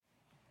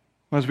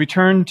As we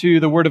turn to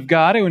the Word of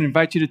God, I would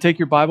invite you to take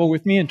your Bible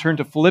with me and turn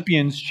to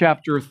Philippians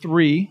chapter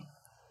 3.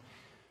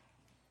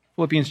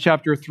 Philippians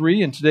chapter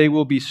 3, and today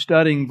we'll be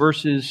studying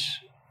verses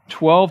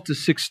 12 to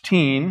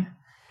 16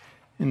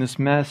 in this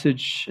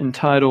message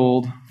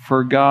entitled,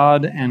 For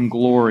God and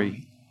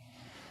Glory.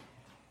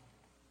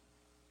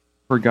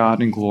 For God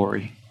and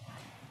Glory.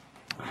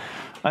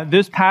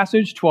 This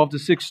passage, 12 to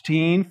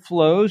 16,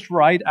 flows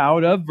right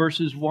out of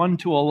verses 1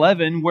 to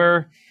 11,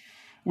 where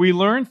we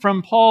learn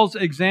from Paul's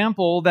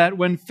example that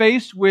when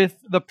faced with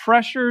the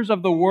pressures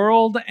of the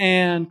world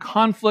and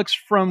conflicts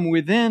from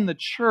within the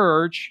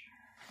church,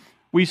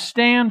 we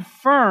stand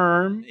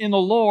firm in the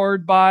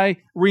Lord by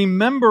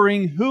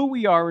remembering who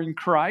we are in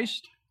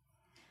Christ,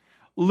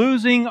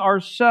 losing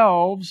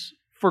ourselves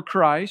for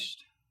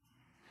Christ,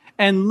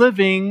 and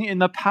living in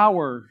the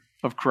power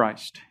of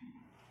Christ.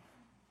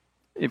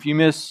 If you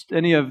missed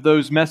any of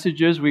those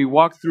messages, we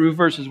walked through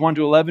verses 1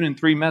 to 11 in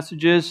 3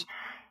 messages.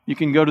 You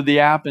can go to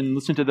the app and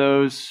listen to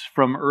those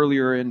from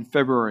earlier in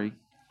February.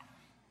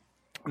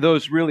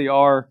 Those really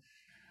are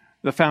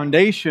the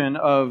foundation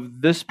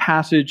of this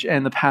passage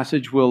and the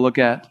passage we'll look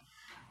at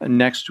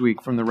next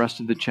week from the rest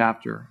of the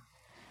chapter.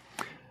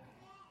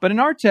 But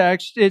in our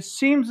text, it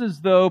seems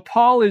as though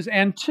Paul is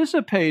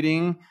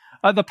anticipating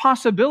the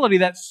possibility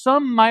that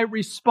some might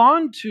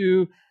respond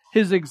to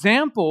his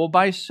example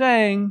by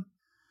saying,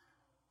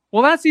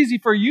 well, that's easy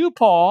for you,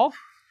 Paul.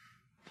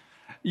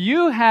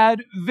 You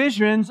had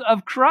visions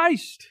of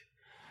Christ.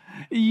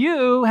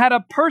 You had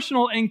a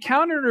personal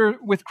encounter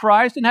with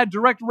Christ and had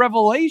direct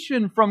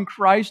revelation from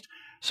Christ.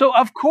 So,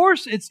 of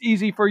course, it's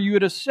easy for you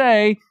to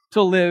say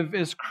to live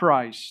as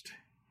Christ.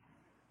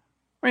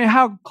 I mean,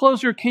 how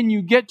closer can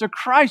you get to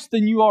Christ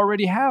than you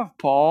already have,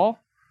 Paul?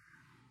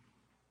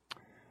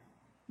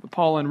 But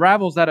Paul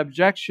unravels that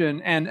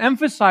objection and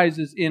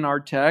emphasizes in our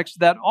text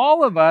that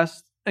all of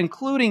us,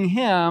 including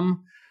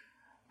him,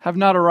 have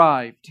not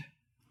arrived.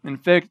 In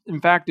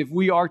fact, if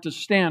we are to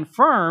stand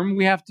firm,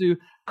 we have to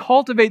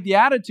cultivate the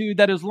attitude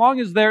that as long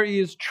as there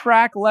is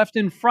track left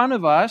in front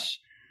of us,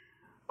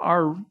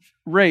 our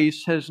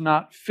race has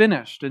not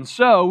finished. And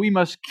so we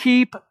must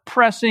keep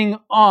pressing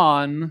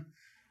on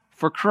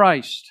for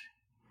Christ.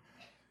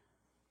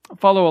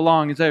 Follow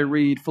along as I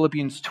read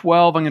Philippians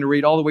 12. I'm going to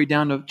read all the way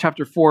down to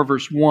chapter 4,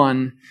 verse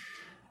 1,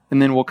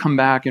 and then we'll come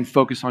back and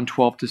focus on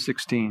 12 to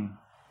 16.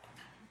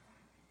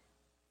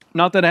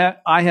 Not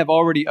that I have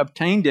already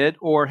obtained it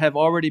or have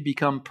already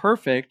become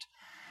perfect,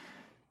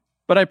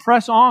 but I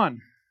press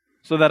on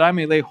so that I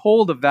may lay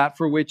hold of that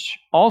for which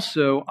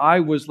also I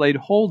was laid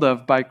hold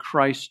of by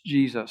Christ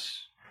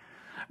Jesus.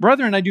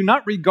 Brethren, I do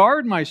not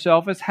regard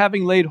myself as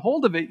having laid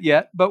hold of it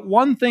yet, but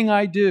one thing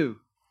I do,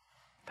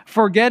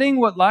 forgetting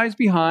what lies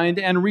behind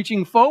and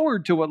reaching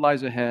forward to what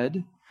lies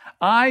ahead,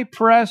 I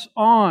press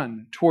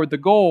on toward the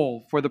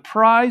goal for the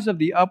prize of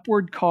the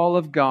upward call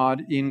of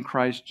God in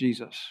Christ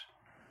Jesus.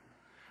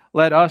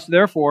 Let us,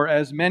 therefore,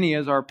 as many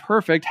as are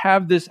perfect,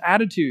 have this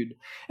attitude.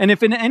 And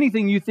if in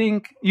anything you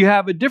think you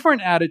have a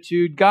different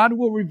attitude, God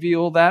will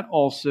reveal that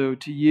also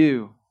to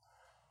you.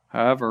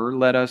 However,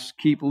 let us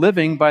keep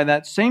living by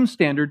that same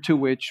standard to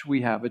which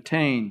we have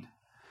attained.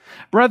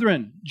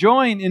 Brethren,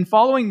 join in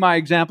following my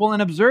example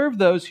and observe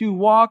those who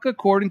walk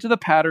according to the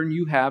pattern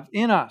you have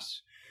in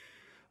us.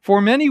 For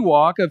many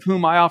walk, of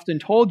whom I often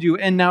told you,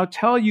 and now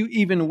tell you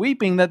even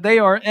weeping, that they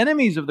are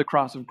enemies of the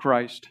cross of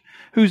Christ,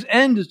 whose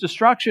end is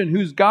destruction,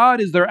 whose God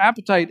is their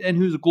appetite, and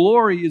whose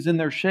glory is in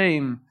their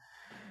shame,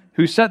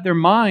 who set their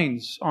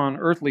minds on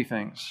earthly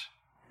things.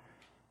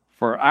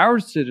 For our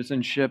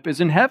citizenship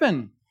is in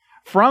heaven,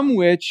 from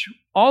which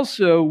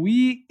also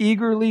we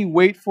eagerly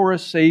wait for a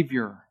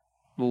Savior,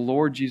 the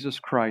Lord Jesus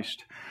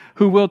Christ,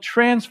 who will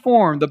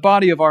transform the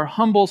body of our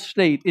humble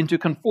state into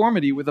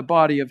conformity with the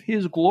body of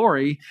His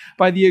glory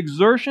by the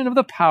exertion of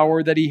the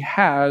power that He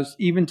has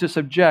even to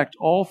subject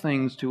all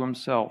things to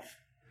Himself.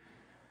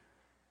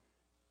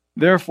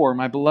 Therefore,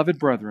 my beloved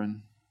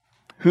brethren,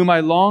 whom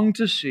I long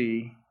to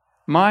see,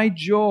 my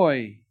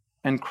joy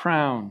and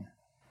crown,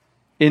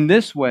 in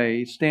this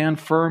way stand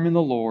firm in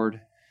the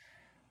Lord,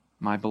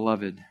 my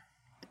beloved.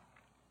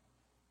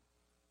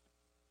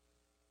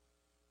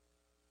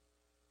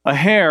 A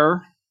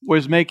hare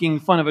was making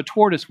fun of a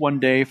tortoise one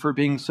day for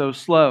being so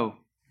slow.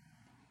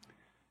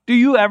 "Do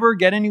you ever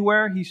get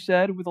anywhere?" he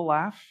said with a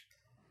laugh.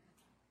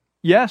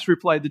 "Yes,"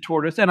 replied the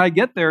tortoise, "and I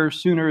get there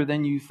sooner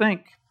than you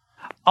think.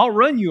 I'll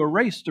run you a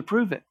race to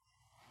prove it."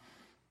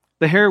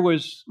 The hare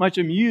was much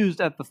amused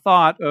at the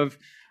thought of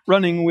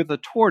running with a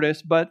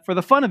tortoise, but for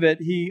the fun of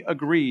it, he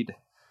agreed.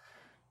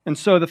 And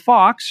so the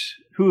fox,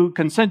 who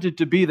consented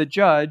to be the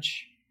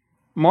judge,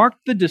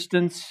 marked the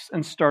distance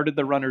and started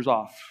the runners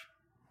off.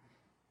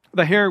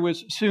 The hare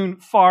was soon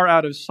far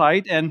out of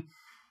sight, and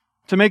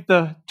to make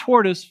the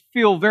tortoise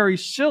feel very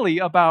silly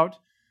about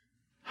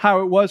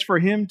how it was for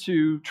him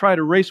to try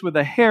to race with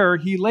a hare,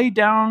 he lay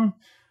down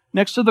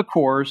next to the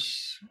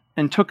course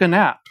and took a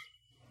nap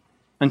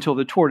until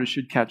the tortoise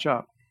should catch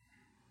up.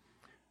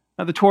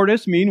 Now, the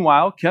tortoise,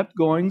 meanwhile, kept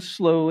going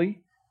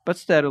slowly but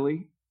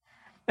steadily,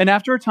 and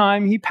after a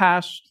time he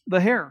passed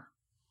the hare.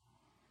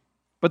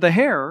 But the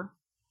hare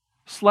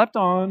slept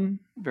on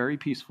very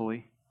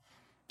peacefully.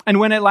 And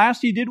when at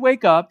last he did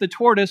wake up, the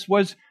tortoise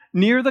was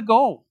near the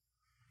goal.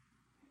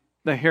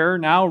 The hare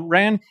now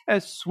ran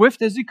as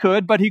swift as he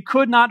could, but he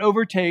could not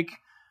overtake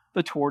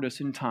the tortoise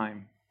in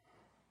time.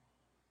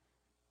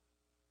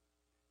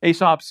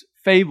 Aesop's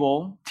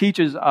fable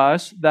teaches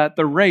us that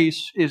the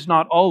race is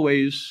not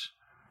always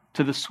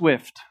to the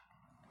swift.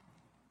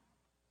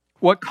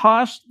 What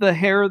cost the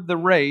hare the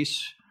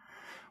race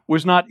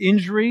was not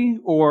injury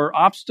or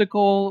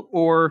obstacle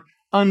or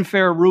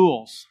unfair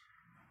rules.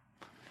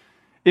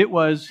 It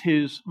was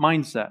his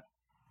mindset.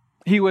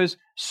 He was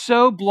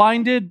so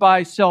blinded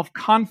by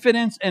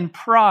self-confidence and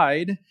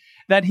pride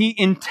that he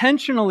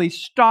intentionally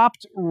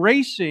stopped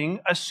racing,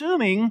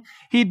 assuming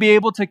he'd be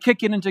able to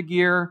kick it into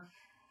gear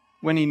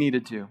when he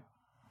needed to.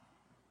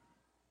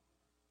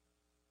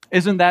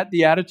 Isn't that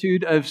the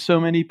attitude of so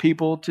many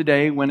people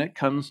today when it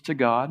comes to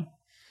God?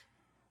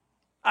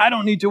 I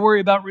don't need to worry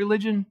about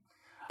religion.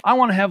 I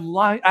want to have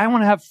life. I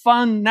want to have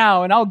fun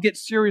now, and I'll get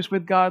serious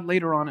with God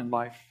later on in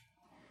life.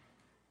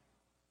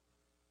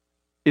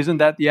 Isn't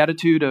that the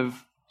attitude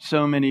of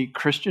so many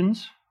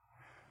Christians?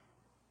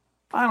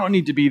 I don't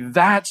need to be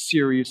that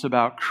serious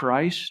about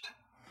Christ.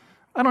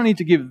 I don't need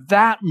to give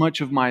that much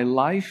of my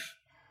life.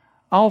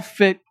 I'll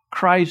fit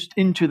Christ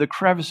into the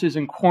crevices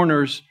and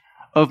corners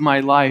of my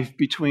life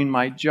between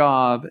my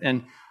job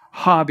and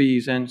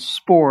hobbies and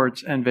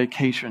sports and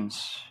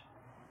vacations.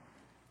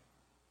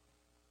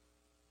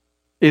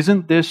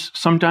 Isn't this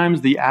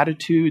sometimes the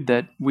attitude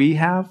that we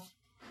have?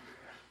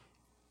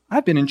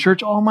 I've been in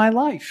church all my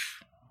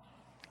life.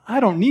 I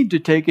don't need to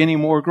take any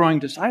more Growing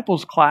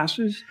Disciples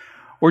classes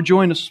or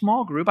join a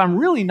small group. I'm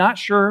really not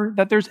sure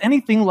that there's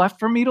anything left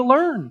for me to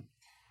learn.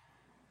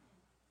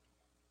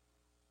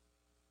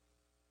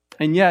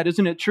 And yet,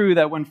 isn't it true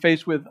that when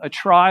faced with a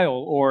trial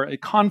or a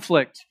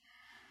conflict,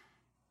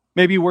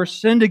 maybe we're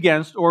sinned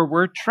against or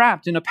we're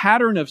trapped in a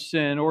pattern of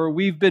sin or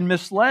we've been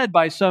misled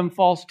by some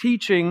false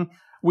teaching,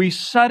 we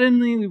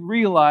suddenly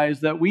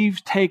realize that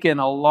we've taken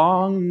a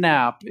long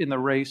nap in the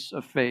race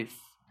of faith.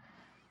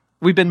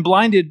 We've been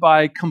blinded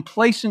by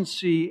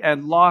complacency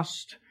and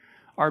lost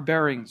our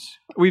bearings.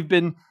 We've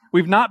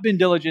not been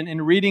diligent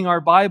in reading our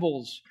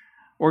Bibles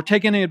or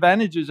taking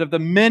advantages of the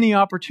many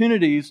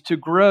opportunities to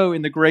grow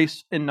in the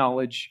grace and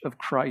knowledge of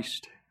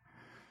Christ.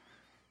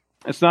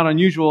 It's not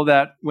unusual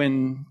that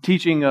when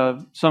teaching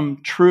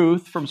some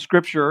truth from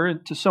Scripture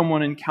to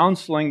someone in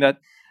counseling that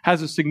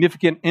has a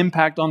significant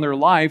impact on their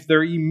life,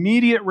 their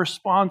immediate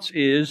response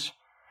is,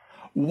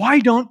 "Why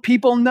don't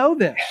people know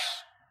this?"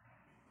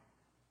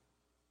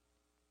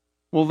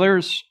 Well,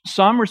 there's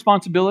some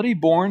responsibility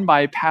borne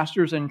by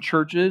pastors and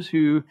churches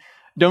who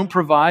don't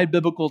provide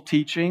biblical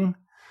teaching,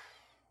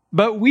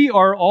 but we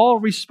are all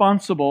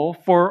responsible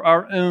for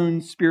our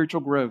own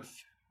spiritual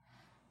growth,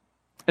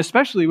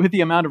 especially with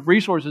the amount of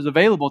resources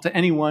available to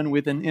anyone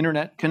with an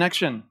internet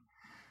connection.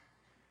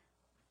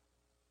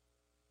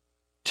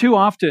 Too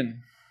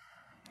often,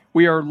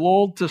 we are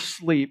lulled to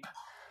sleep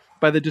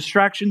by the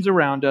distractions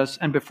around us,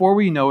 and before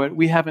we know it,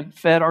 we haven't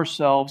fed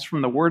ourselves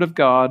from the Word of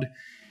God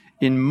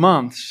in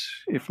months,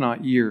 if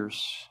not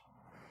years.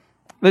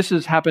 This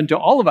has happened to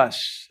all of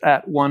us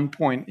at one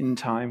point in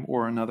time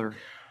or another.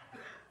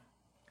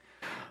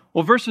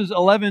 Well, verses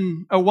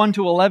 1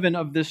 to 11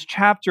 of this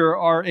chapter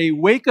are a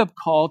wake-up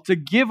call to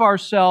give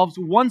ourselves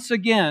once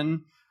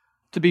again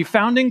to be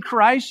found in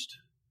Christ,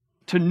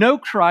 to know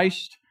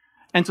Christ,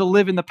 and to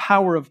live in the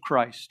power of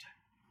Christ.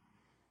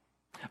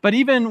 But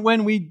even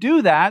when we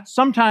do that,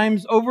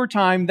 sometimes over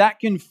time, that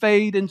can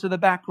fade into the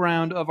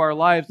background of our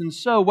lives. And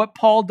so what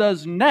Paul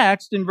does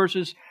next in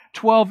verses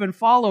 12 and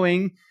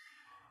following,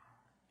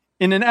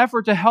 in an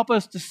effort to help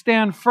us to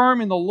stand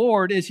firm in the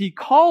Lord, is he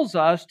calls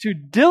us to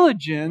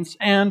diligence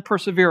and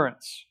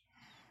perseverance.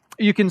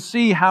 You can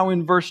see how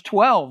in verse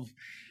 12,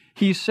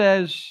 he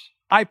says,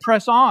 "I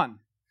press on."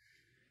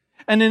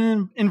 And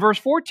then in verse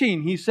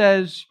 14, he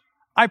says,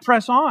 "I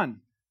press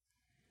on."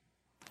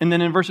 And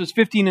then in verses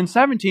 15 and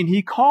 17,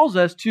 he calls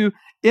us to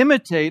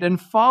imitate and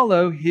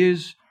follow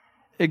his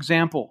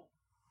example.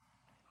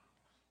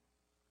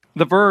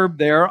 The verb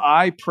there,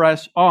 "I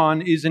press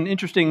on," is an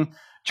interesting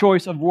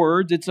choice of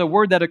words. It's a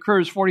word that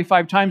occurs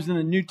 45 times in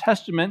the New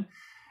Testament,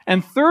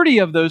 and 30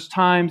 of those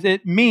times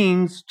it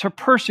means to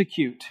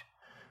persecute.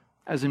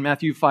 As in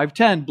Matthew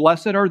 5:10,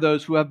 "Blessed are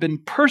those who have been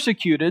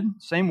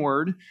persecuted," same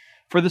word,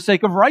 "for the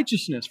sake of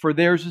righteousness, for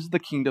theirs is the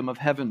kingdom of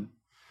heaven."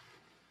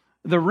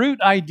 The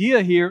root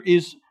idea here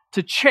is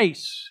to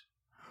chase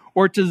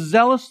or to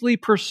zealously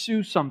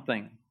pursue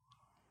something.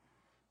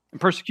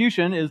 And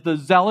persecution is the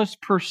zealous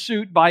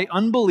pursuit by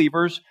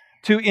unbelievers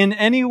to in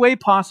any way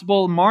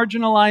possible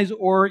marginalize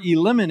or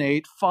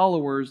eliminate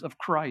followers of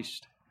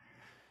Christ.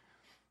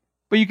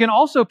 But you can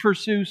also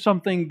pursue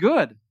something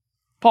good.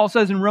 Paul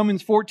says in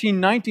Romans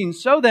 14:19,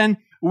 "So then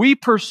we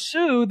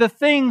pursue the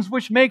things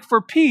which make for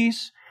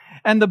peace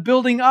and the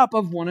building up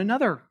of one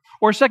another."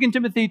 Or 2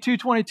 Timothy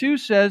 2:22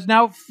 says,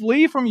 "Now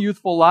flee from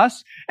youthful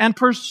lusts and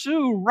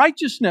pursue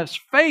righteousness,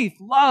 faith,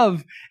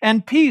 love,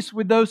 and peace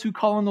with those who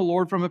call on the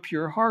Lord from a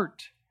pure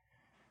heart."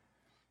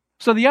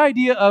 So the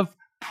idea of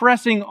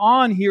pressing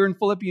on here in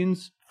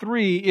Philippians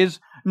 3 is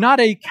not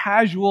a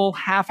casual,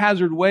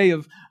 haphazard way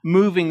of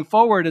moving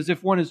forward as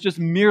if one is just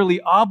merely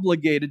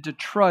obligated to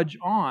trudge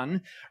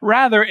on.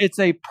 Rather, it's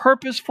a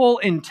purposeful,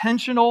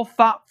 intentional,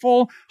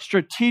 thoughtful,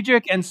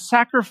 strategic, and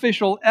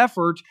sacrificial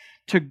effort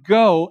to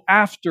go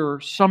after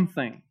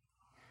something.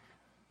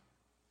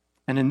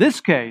 And in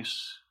this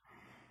case,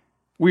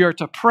 we are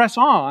to press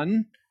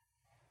on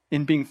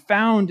in being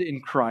found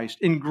in Christ,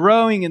 in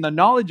growing in the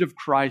knowledge of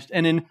Christ,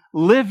 and in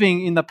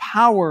living in the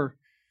power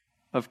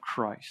of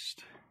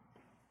Christ.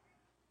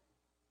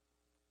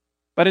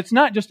 But it's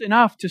not just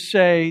enough to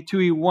say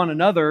to one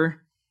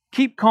another,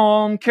 keep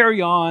calm,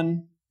 carry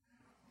on,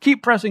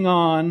 keep pressing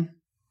on.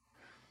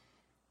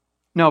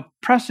 No,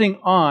 pressing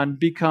on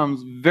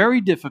becomes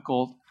very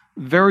difficult,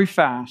 very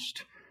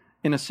fast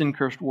in a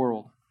sin-cursed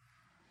world.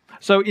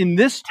 So in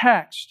this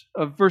text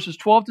of verses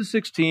 12 to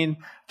 16,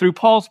 through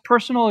Paul's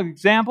personal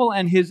example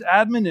and his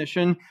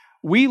admonition,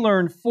 we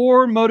learn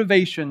 4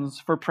 motivations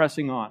for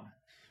pressing on.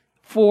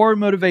 4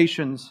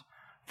 motivations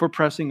for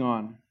pressing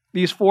on.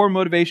 These 4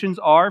 motivations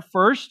are,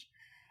 first,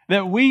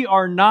 that we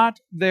are not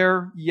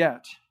there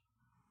yet.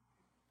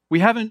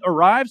 We haven't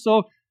arrived,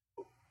 so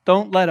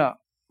don't let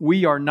up.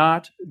 We are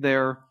not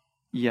there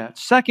yet.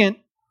 Second,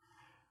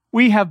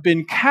 we have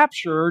been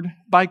captured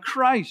by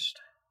Christ.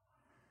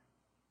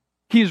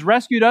 He's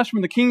rescued us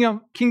from the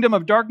kingdom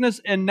of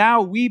darkness, and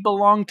now we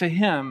belong to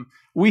Him.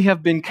 We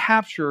have been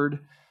captured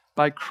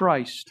by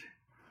Christ.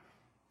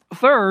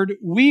 Third,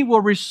 we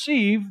will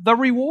receive the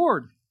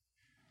reward.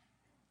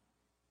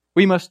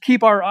 We must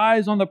keep our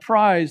eyes on the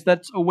prize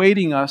that's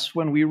awaiting us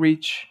when we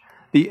reach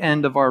the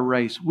end of our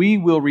race. We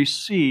will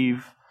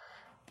receive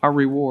our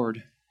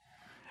reward.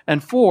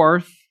 And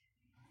fourth,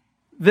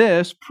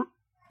 this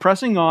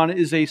pressing on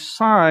is a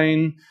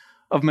sign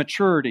of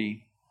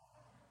maturity.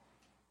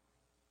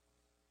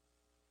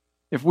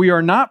 If we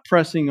are not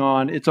pressing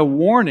on, it's a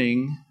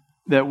warning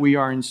that we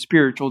are in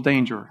spiritual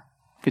danger.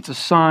 It's a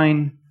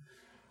sign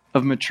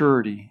of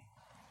maturity.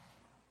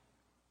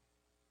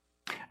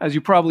 As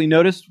you probably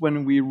noticed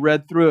when we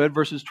read through it,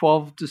 verses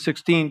 12 to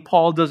 16,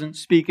 Paul doesn't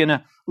speak in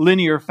a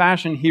linear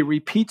fashion. He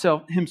repeats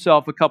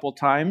himself a couple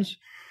times.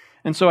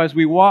 And so as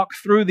we walk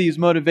through these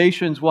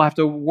motivations, we'll have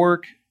to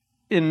work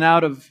in and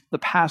out of the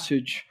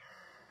passage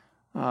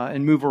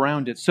and move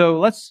around it. So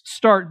let's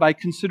start by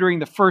considering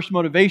the first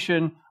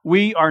motivation.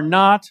 We are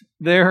not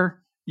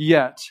there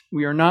yet.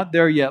 We are not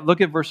there yet.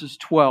 Look at verse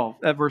 12.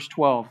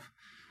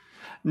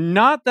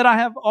 Not that I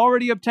have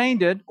already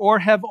obtained it or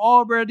have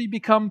already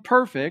become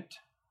perfect.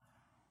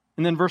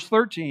 And then verse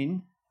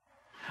 13.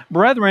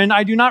 Brethren,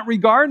 I do not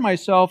regard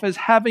myself as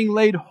having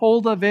laid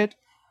hold of it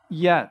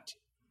yet.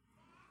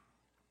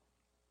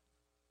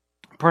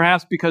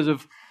 Perhaps because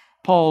of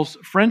Paul's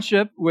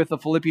friendship with the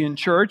Philippian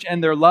church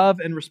and their love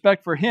and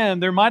respect for him,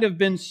 there might have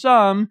been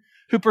some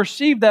who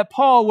perceived that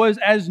Paul was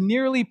as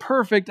nearly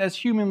perfect as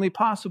humanly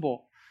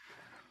possible.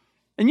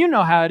 And you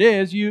know how it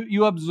is.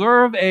 You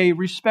observe a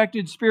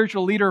respected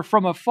spiritual leader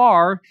from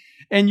afar,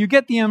 and you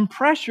get the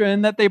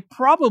impression that they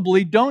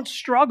probably don't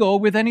struggle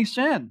with any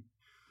sin.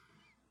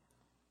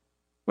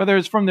 Whether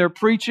it's from their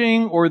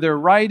preaching or their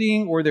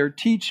writing or their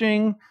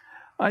teaching,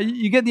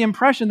 you get the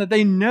impression that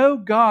they know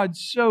God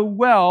so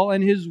well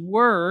and His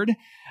Word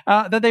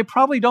that they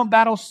probably don't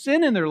battle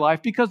sin in their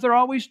life because they're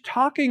always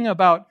talking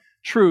about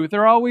truth.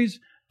 They're always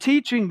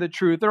teaching the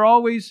truth. They're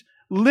always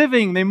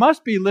living. They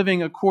must be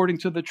living according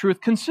to the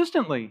truth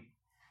consistently.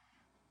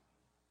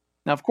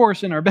 Now, of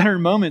course, in our better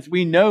moments,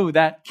 we know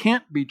that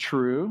can't be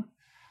true.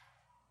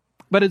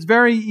 But it's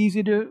very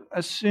easy to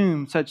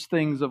assume such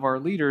things of our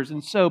leaders.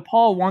 And so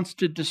Paul wants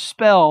to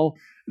dispel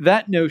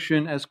that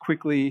notion as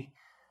quickly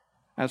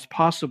as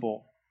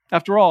possible.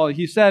 After all,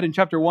 he said in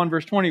chapter 1,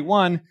 verse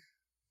 21,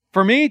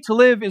 "For me to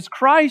live is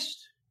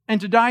Christ, and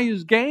to die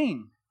is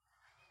gain."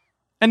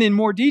 And in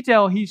more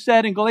detail, he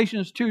said in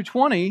Galatians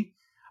 2:20,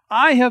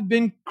 "I have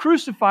been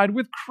crucified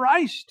with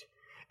Christ.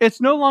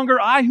 It's no longer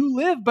I who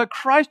live, but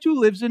Christ who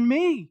lives in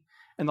me.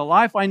 And the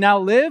life I now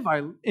live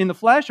in the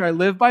flesh, I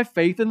live by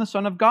faith in the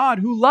Son of God,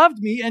 who loved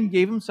me and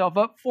gave Himself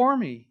up for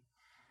me."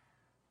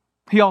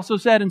 He also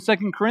said in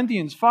 2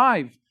 Corinthians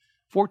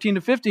 5:14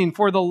 to 15,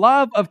 "For the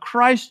love of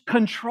Christ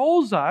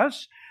controls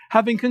us,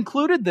 having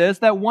concluded this,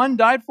 that one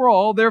died for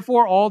all,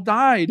 therefore all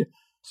died,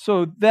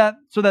 so that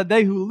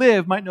they who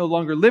live might no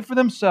longer live for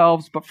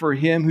themselves, but for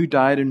Him who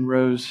died and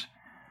rose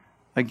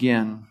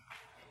again."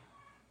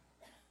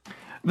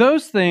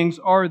 Those things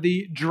are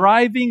the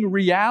driving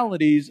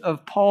realities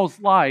of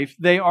Paul's life.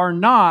 They are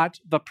not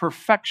the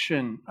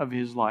perfection of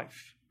his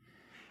life.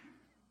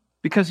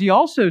 Because he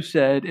also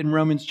said in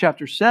Romans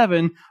chapter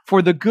 7,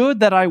 "For the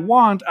good that I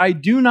want, I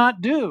do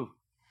not do,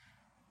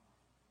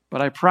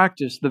 but I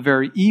practice the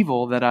very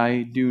evil that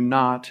I do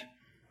not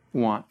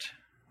want."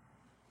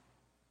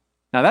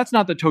 Now, that's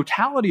not the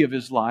totality of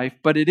his life,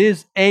 but it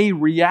is a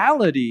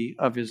reality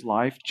of his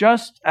life,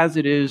 just as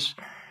it is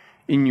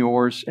in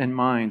yours and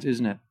mine,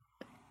 isn't it?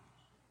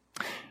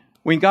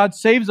 When God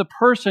saves a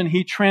person,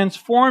 He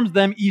transforms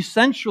them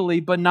essentially,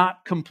 but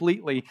not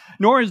completely.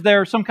 Nor is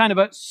there some kind of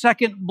a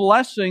second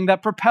blessing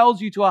that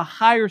propels you to a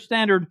higher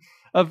standard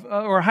of,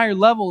 or a higher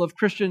level of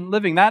Christian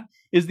living. That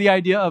is the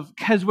idea of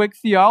Keswick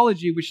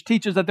theology, which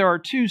teaches that there are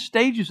two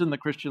stages in the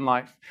Christian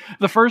life.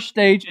 The first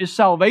stage is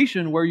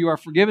salvation, where you are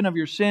forgiven of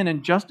your sin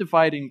and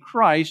justified in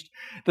Christ.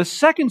 The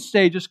second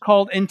stage is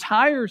called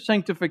entire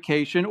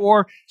sanctification,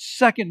 or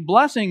second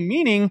blessing,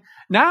 meaning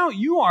now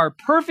you are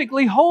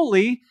perfectly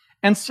holy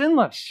and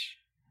sinless.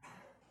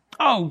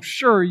 Oh,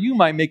 sure, you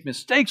might make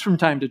mistakes from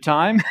time to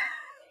time,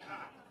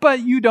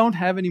 but you don't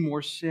have any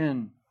more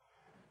sin.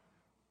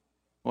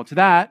 Well, to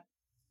that,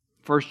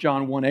 1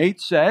 John 1:8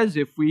 says,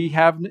 if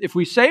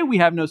we say we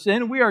have no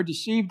sin, we are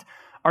deceived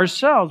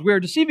ourselves. We are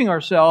deceiving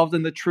ourselves,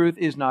 and the truth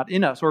is not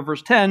in us. Or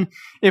verse 10,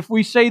 if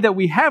we say that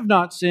we have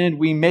not sinned,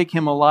 we make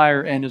Him a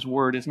liar, and His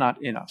word is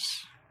not in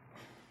us.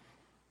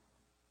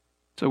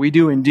 So we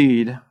do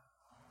indeed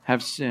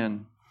have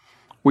sin.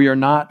 We are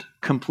not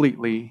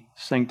completely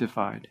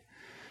sanctified.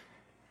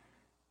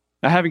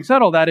 Now, having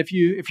said all that, if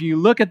you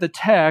look at the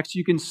text,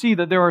 you can see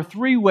that there are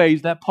three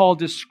ways that Paul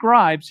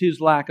describes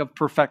his lack of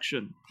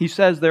perfection. He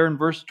says there in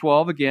verse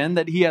 12 again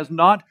that he has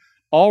not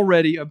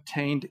already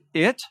obtained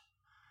it.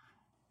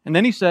 And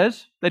then he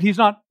says that he's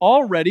not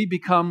already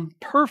become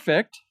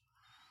perfect.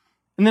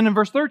 And then in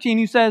verse 13,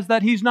 he says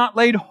that he's not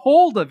laid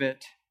hold of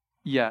it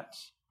yet.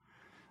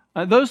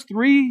 Those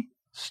three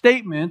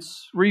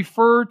statements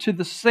refer to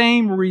the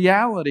same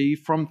reality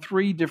from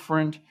three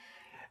different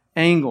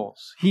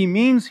angles. He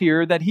means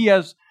here that he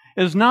is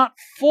not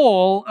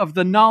full of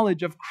the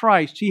knowledge of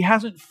Christ. He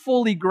hasn't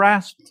fully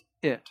grasped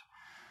it.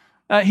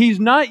 He's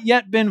not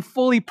yet been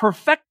fully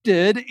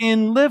perfected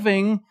in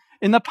living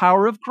in the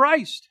power of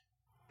Christ.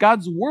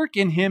 God's work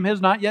in him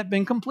has not yet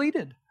been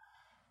completed.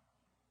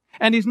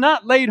 And he's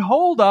not laid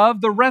hold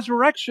of the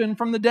resurrection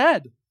from the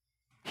dead.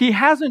 He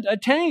hasn't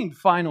attained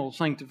final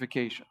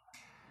sanctification.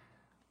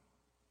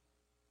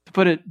 To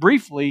put it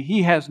briefly,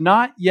 he has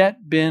not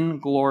yet been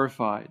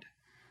glorified.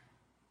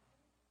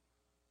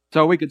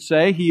 So we could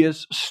say he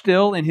is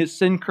still in his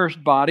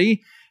sin-cursed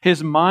body.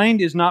 His mind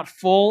is not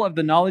full of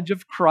the knowledge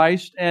of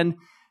Christ, and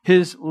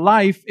his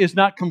life is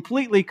not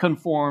completely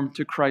conformed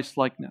to Christ's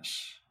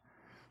likeness.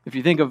 If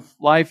you think of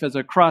life as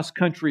a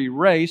cross-country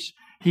race,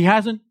 he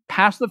hasn't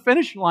passed the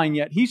finish line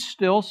yet. He's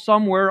still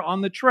somewhere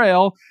on the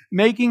trail,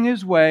 making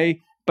his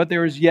way, but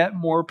there is yet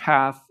more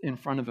path in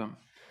front of him.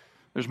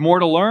 There's more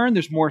to learn,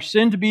 there's more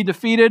sin to be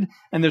defeated,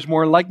 and there's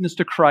more likeness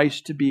to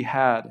Christ to be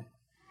had.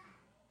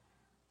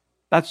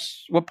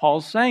 That's what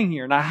Paul's saying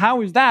here. Now,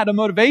 how is that a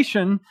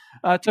motivation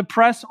to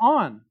press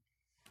on?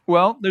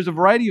 Well, there's a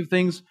variety of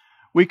things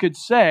we could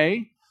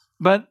say,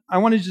 but I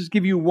want to just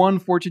give you one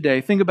for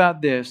today. Think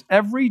about this.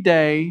 Every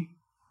day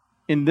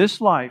in this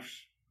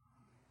life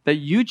that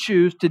you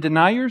choose to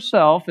deny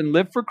yourself and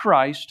live for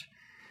Christ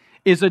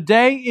is a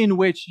day in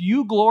which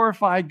you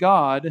glorify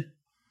God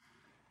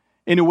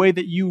in a way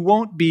that you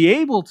won't be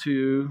able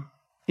to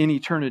in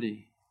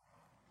eternity.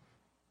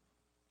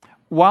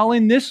 While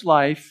in this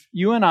life,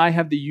 you and I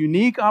have the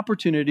unique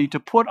opportunity to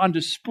put on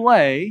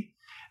display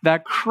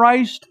that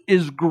Christ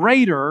is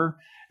greater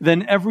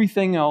than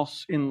everything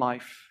else in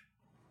life.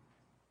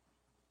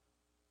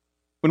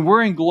 When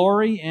we're in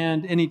glory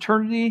and in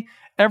eternity,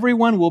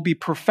 everyone will be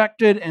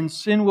perfected and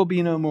sin will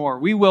be no more.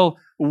 We will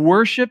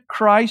worship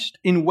Christ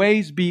in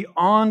ways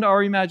beyond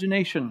our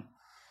imagination.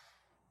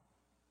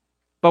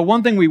 But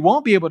one thing we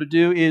won't be able to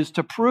do is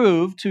to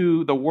prove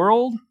to the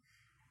world,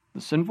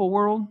 the sinful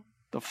world,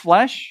 the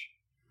flesh,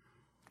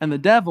 and the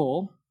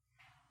devil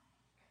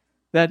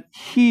that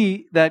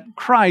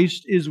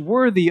Christ is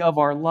worthy of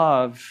our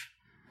love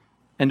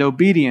and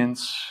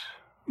obedience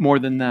more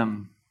than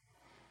them.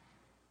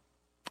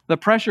 The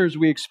pressures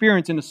we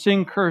experience in a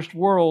sin-cursed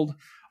world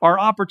are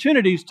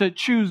opportunities to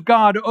choose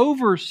God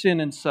over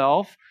sin and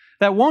self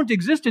that won't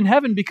exist in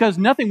heaven because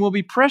nothing will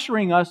be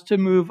pressuring us to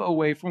move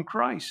away from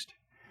Christ.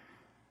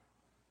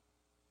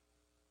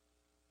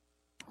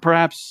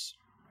 Perhaps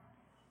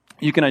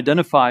you can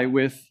identify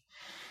with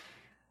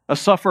a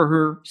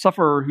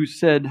sufferer who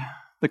said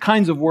the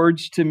kinds of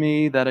words to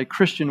me that a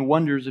Christian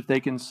wonders if they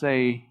can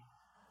say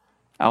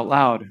out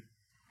loud.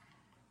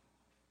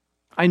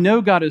 I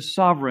know God is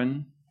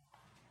sovereign,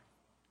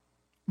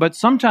 but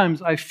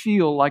sometimes I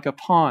feel like a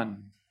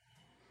pawn.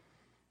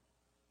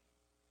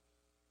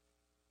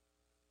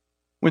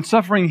 When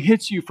suffering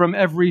hits you from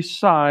every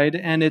side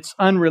and it's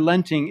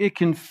unrelenting, it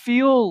can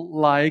feel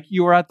like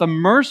you are at the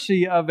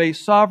mercy of a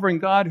sovereign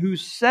God who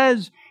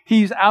says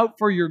He's out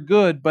for your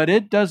good, but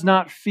it does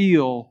not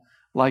feel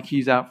like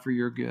He's out for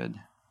your good.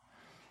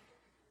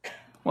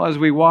 Well, as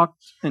we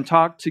walked and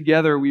talked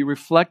together, we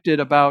reflected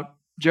about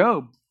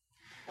Job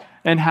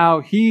and how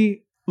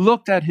he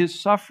looked at his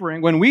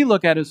suffering. When we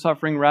look at his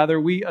suffering,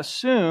 we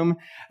assume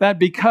that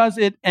because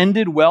it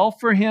ended well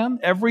for him,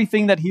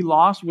 everything that he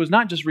lost was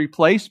not just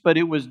replaced, but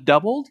it was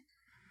doubled.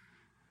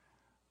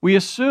 We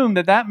assume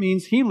that that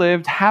means he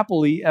lived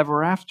happily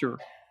ever after.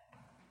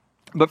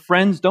 But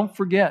friends, don't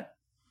forget,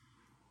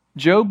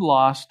 Job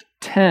lost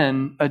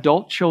 10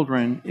 adult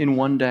children in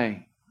one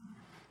day.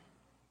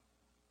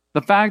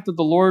 The fact that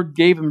the Lord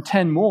gave him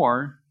 10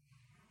 more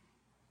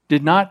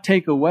did not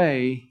take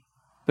away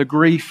the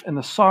grief and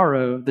the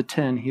sorrow of the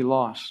 10 he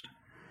lost.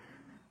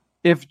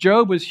 If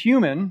Job was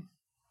human,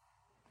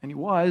 and he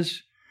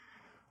was,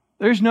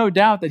 there's no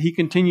doubt that he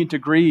continued to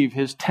grieve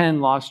his 10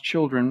 lost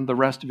children the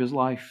rest of his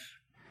life.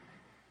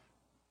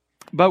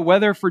 But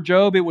whether for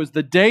Job it was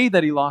the day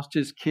that he lost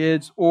his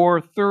kids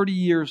or 30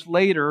 years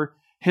later,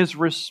 his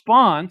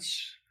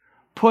response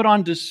put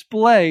on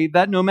display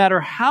that no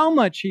matter how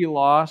much he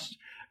lost,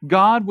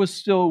 God was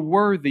still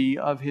worthy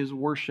of his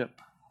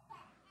worship.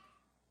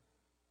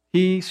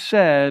 He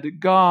said,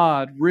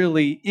 God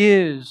really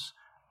is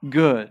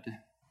good.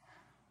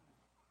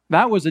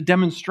 That was a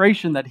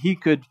demonstration that he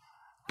could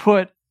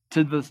put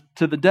to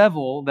the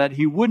devil that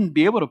he wouldn't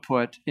be able to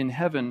put in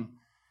heaven.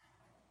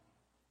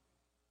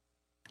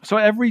 So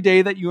every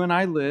day that you and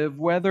I live,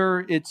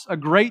 whether it's a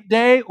great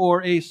day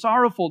or a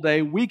sorrowful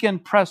day, we can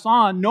press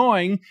on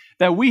knowing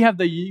that we have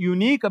the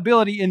unique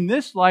ability in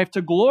this life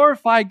to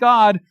glorify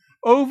God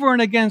over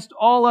and against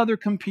all other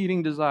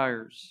competing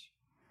desires.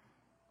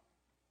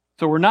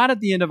 So we're not at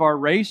the end of our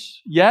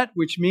race yet,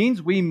 which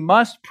means we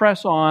must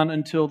press on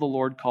until the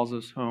Lord calls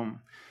us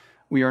home.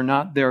 We are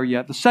not there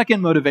yet. The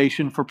second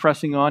motivation for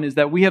pressing on is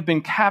that we have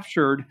been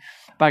captured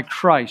by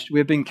Christ. We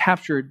have been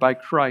captured by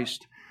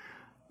Christ.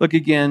 Look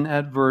again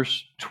at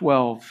verse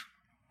 12.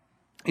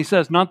 He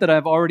says, not that I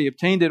have already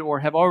obtained it or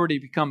have already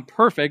become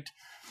perfect,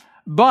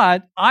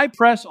 but I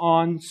press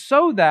on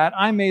so that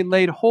I may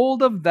lay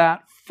hold of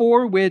that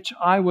for which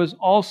I was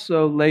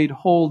also laid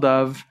hold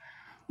of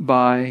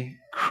by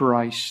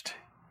Christ.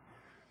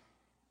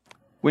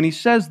 When he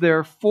says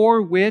there,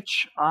 for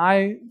which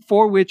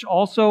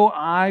also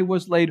I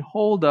was laid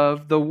hold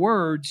of, the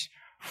words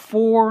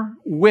for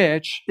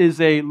which is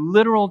a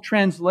literal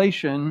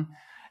translation,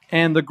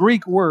 and the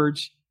Greek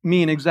words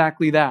mean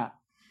exactly that.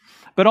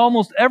 But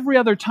almost every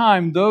other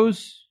time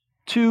those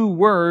two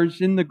words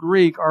in the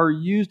Greek are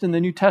used in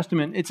the New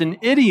Testament, it's an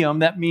idiom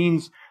that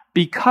means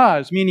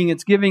because, meaning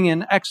it's giving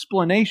an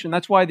explanation.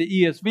 That's why the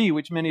ESV,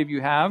 which many of you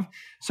have,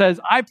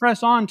 says, I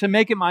press on to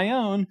make it my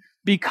own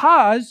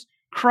because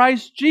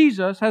Christ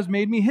Jesus has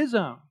made me his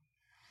own.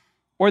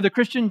 Or the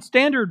Christian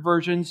Standard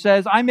Version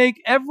says, I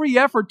make every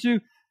effort to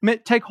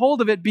take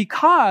hold of it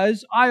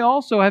because I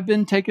also have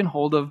been taken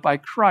hold of by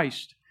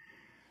Christ.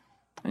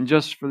 And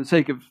just for the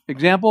sake of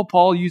example,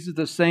 Paul uses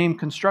the same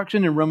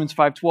construction in Romans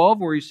 5:12,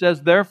 where he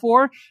says,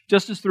 therefore,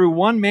 just as through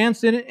one man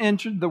sin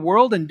entered the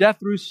world and death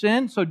through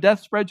sin, so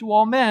death spread to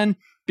all men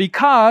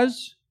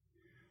because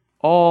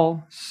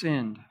all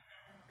sinned.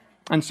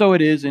 And so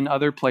it is in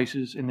other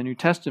places in the New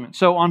Testament.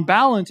 So on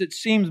balance, it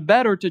seems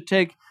better to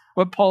take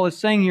what Paul is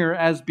saying here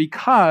as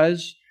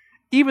because,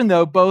 even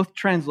though both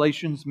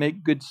translations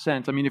make good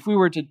sense. I mean, if we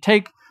were to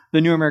take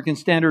the New American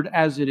Standard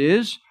as it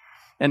is,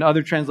 and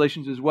other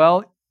translations as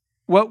well,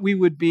 what we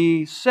would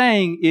be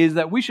saying is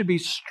that we should be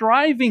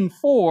striving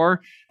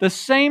for the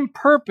same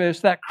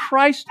purpose that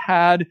Christ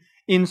had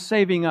in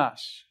saving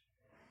us.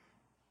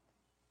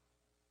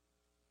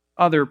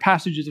 Other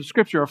passages of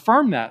Scripture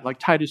affirm that, like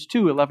Titus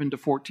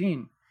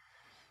 2:11-14.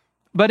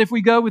 But if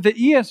we go with the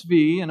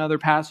ESV and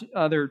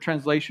other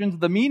translations,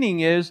 the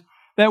meaning is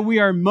that we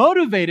are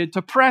motivated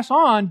to press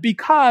on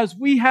because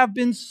we have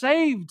been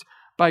saved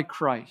by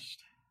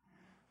Christ.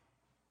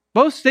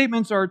 Both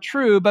statements are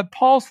true, but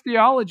Paul's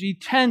theology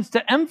tends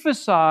to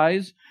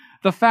emphasize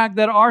the fact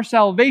that our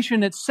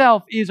salvation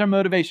itself is our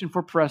motivation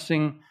for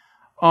pressing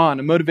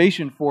on, a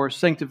motivation for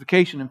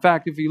sanctification. In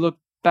fact, if you look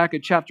back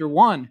at chapter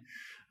 1,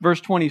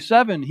 verse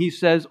 27, he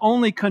says,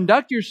 only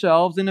conduct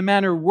yourselves in a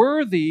manner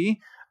worthy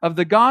of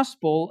the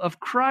gospel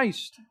of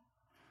Christ.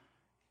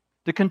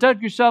 To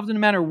conduct yourselves in a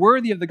manner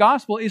worthy of the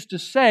gospel is to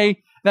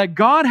say that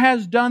God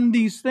has done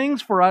these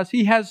things for us.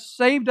 He has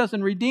saved us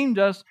and redeemed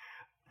us.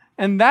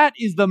 And that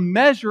is the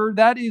measure,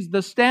 that is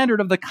the standard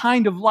of the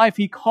kind of life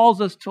He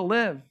calls us to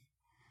live.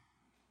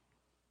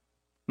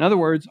 In other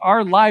words,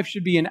 our life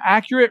should be an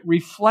accurate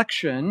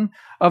reflection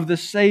of the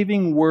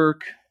saving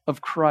work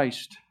of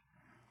Christ.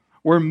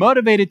 We're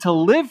motivated to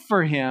live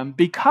for Him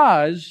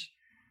because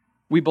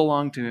we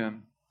belong to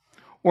Him.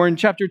 Or in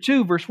chapter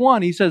 2, verse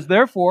 1, he says,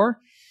 therefore,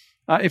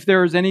 if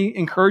there is any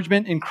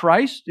encouragement in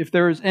Christ, if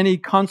there is any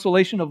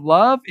consolation of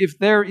love, if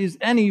there is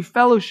any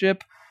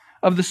fellowship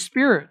of the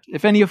Spirit,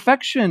 if any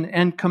affection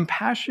and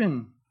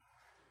compassion.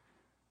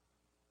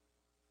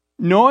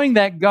 Knowing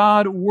that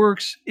God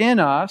works in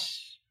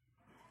us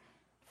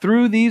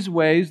through these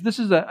ways, this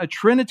is a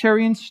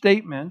Trinitarian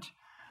statement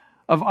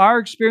of our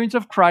experience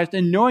of Christ,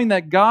 and knowing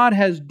that God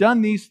has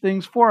done these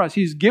things for us.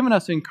 He's given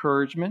us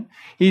encouragement.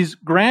 He's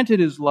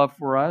granted His love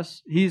for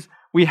us.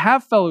 We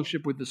have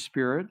fellowship with the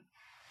Spirit.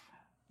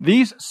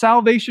 These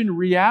salvation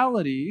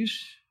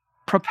realities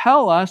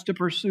propel us to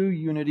pursue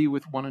unity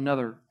with one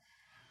another.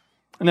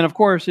 And then, of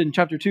course, in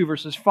chapter 2,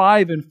 verses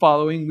 5 and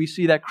following, we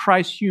see that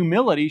Christ's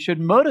humility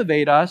should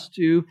motivate us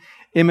to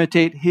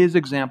imitate His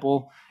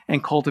example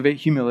and cultivate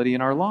humility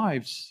in our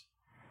lives.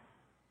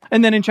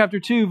 And then in chapter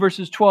 2,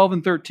 verses 12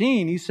 and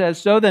 13, he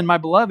says, "So then, my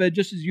beloved,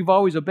 just as you've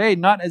always obeyed,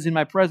 not as in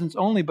my presence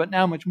only, but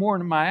now much more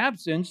in my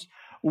absence,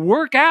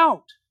 work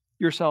out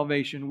your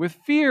salvation with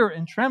fear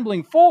and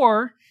trembling,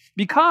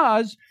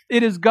 because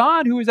it is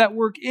God who is at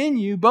work in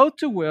you, both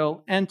to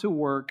will and to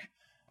work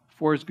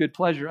for his good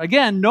pleasure."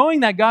 Again,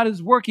 knowing that God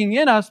is working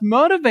in us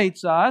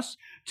motivates us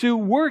to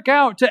work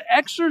out, to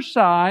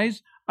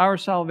exercise our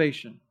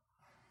salvation.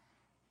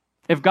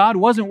 If God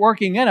wasn't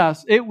working in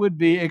us, it would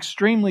be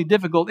extremely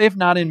difficult, if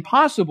not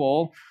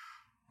impossible,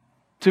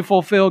 to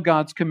fulfill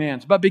God's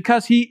commands. But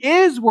because he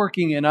is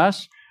working in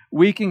us,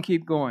 we can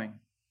keep going.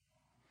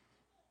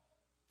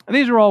 And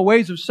these are all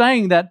ways of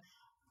saying that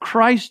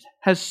Christ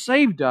has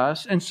saved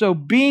us, and so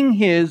being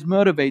his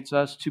motivates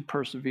us to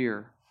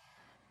persevere.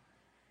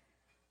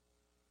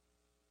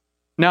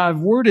 Now, I've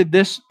worded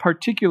this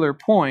particular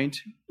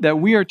point that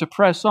we are to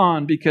press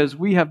on because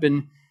we have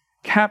been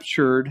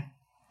captured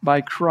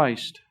by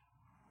Christ.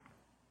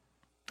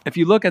 If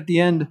you look at the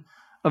end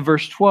of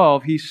verse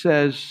 12, he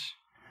says,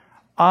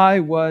 "I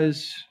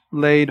was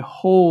laid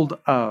hold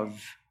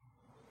of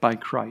by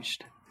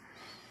Christ."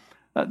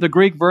 The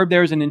Greek verb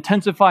there is an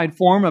intensified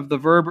form of the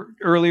verb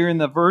earlier in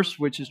the verse,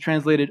 which is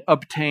translated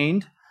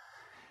obtained.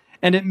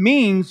 And it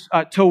means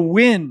to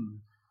win,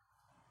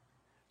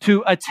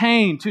 to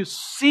attain, to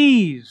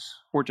seize,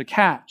 or to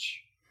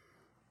catch.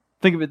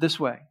 Think of it this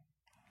way.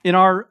 In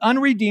our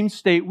unredeemed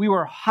state, we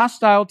were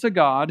hostile to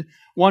God,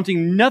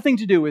 wanting nothing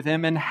to do with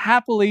him, and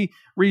happily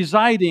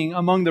residing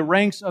among the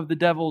ranks of the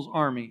devil's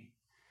army.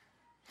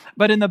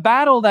 But in the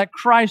battle that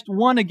Christ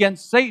won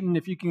against Satan,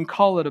 if you can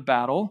call it a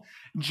battle,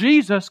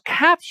 Jesus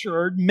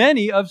captured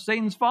many of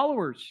Satan's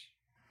followers.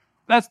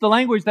 That's the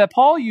language that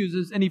Paul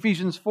uses in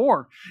Ephesians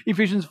 4.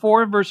 Ephesians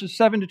 4 verses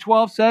 7 to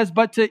 12 says,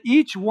 "But to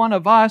each one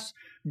of us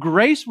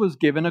grace was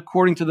given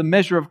according to the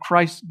measure of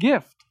Christ's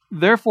gift.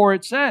 Therefore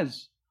it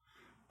says,"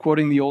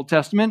 quoting the Old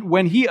Testament,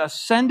 "When he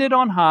ascended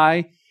on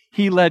high,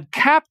 he led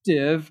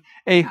captive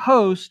a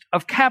host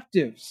of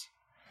captives."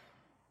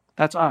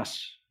 That's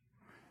us.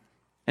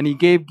 And he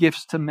gave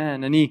gifts to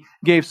men. And he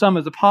gave some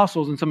as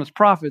apostles, and some as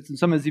prophets, and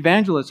some as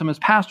evangelists, some as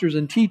pastors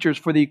and teachers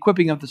for the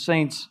equipping of the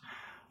saints,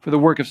 for the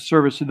work of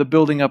service, to the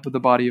building up of the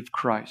body of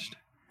Christ.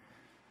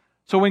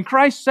 So when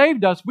Christ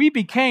saved us, we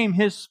became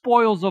his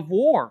spoils of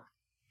war.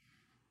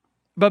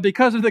 But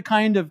because of the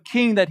kind of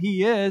king that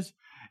he is,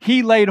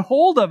 he laid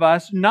hold of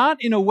us, not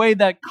in a way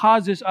that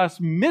causes us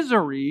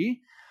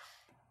misery.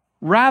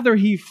 Rather,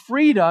 he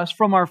freed us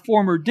from our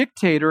former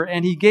dictator,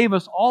 and he gave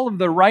us all of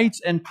the rights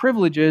and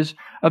privileges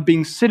of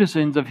being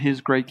citizens of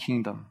his great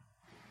kingdom.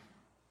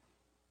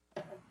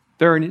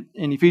 There in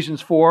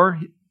Ephesians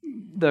 4,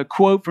 the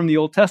quote from the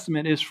Old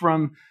Testament is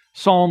from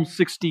Psalm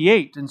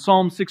 68. And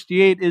Psalm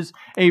 68 is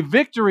a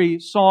victory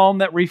psalm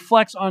that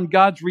reflects on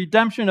God's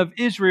redemption of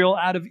Israel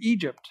out of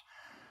Egypt.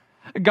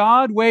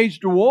 God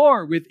waged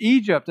war with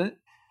Egypt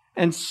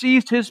and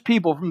seized his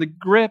people from the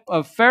grip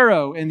of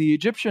Pharaoh and the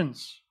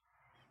Egyptians.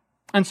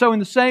 And so in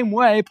the same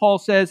way, Paul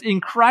says,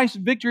 in Christ's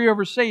victory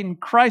over Satan,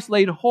 Christ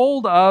laid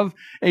hold of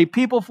a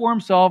people for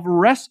himself,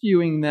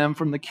 rescuing them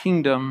from the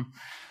kingdom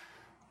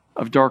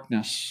of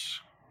darkness.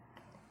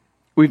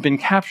 We've been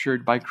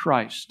captured by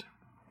Christ.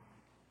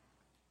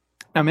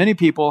 Now, many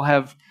people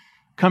have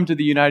come to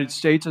the United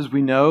States, as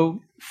we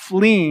know,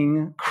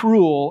 fleeing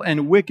cruel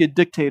and wicked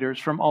dictators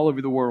from all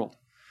over the world.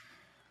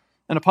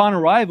 And upon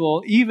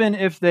arrival, even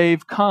if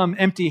they've come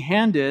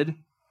empty-handed,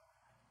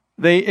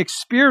 they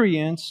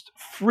experienced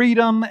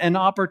freedom and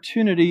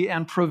opportunity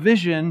and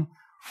provision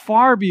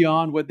far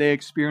beyond what they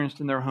experienced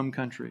in their home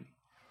country.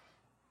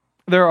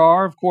 There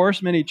are, of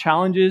course, many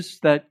challenges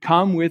that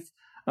come with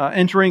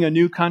entering a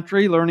new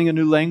country, learning a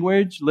new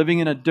language, living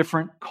in a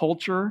different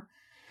culture.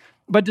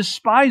 But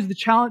despite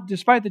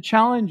the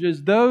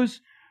challenges,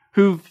 those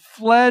who've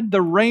fled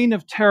the reign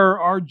of terror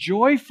are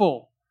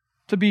joyful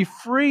to be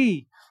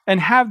free and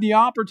have the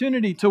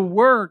opportunity to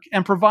work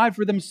and provide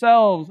for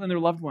themselves and their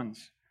loved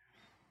ones.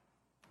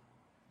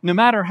 No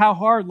matter how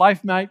hard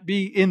life might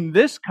be in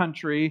this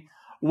country,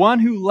 one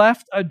who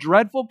left a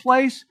dreadful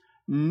place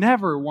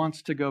never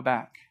wants to go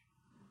back.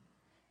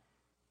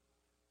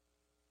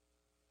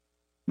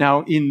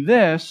 Now, in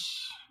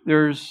this,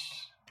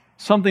 there's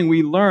something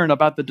we learn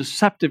about the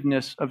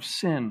deceptiveness of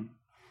sin.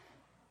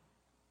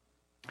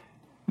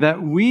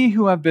 That we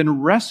who have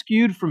been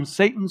rescued from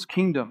Satan's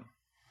kingdom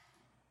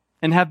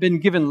and have been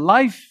given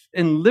life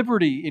and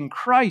liberty in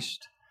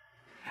Christ,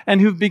 and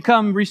who've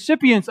become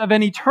recipients of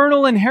an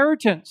eternal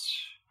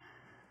inheritance,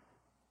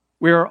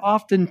 we are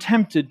often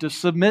tempted to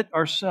submit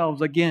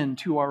ourselves again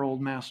to our old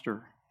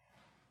master.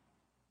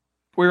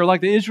 We are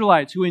like the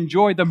Israelites who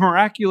enjoyed the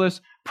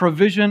miraculous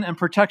provision and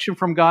protection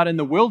from God in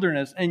the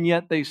wilderness, and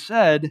yet they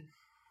said,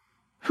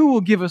 "Who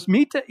will give us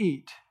meat to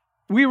eat?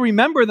 We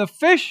remember the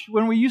fish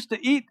when we used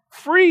to eat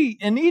free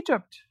in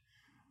Egypt,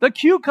 the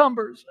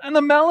cucumbers and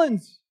the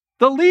melons,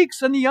 the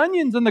leeks and the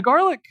onions and the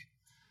garlic.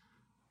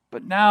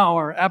 But now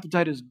our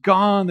appetite is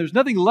gone. There's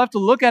nothing left to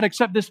look at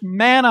except this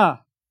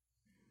manna."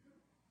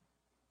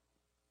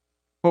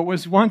 What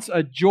was once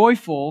a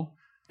joyful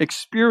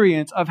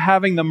experience of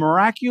having the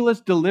miraculous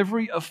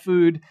delivery of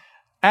food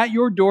at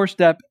your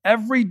doorstep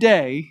every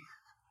day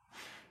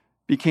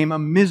became a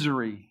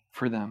misery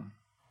for them.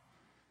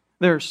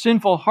 Their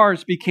sinful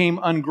hearts became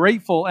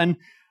ungrateful, and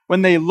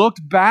when they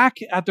looked back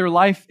at their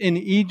life in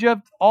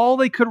Egypt, all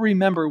they could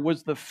remember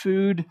was the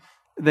food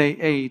they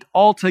ate,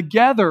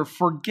 altogether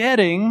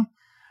forgetting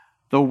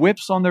the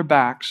whips on their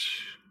backs,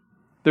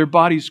 their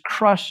bodies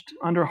crushed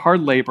under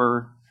hard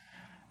labor,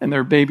 and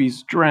their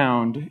babies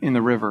drowned in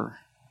the river.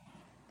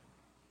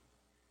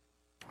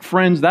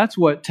 Friends, that's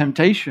what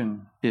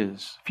temptation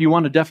is. If you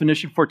want a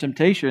definition for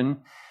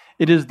temptation,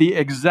 it is the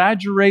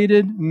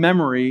exaggerated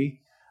memory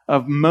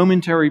of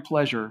momentary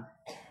pleasure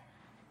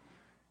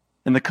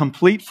and the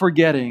complete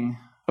forgetting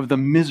of the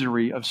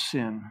misery of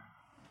sin.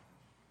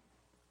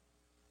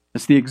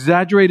 It's the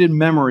exaggerated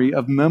memory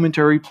of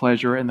momentary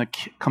pleasure and the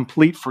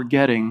complete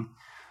forgetting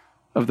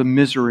of the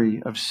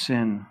misery of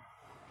sin.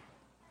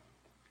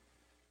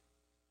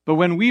 But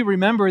when we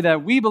remember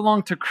that we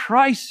belong to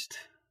Christ,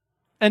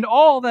 and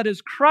all that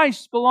is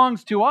Christ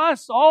belongs to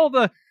us, all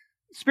the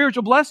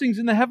spiritual blessings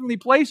in the heavenly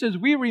places,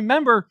 we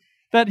remember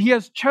that He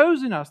has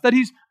chosen us, that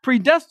He's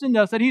predestined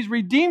us, that He's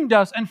redeemed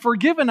us and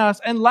forgiven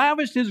us and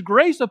lavished His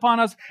grace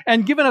upon us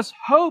and given us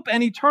hope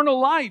and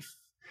eternal life.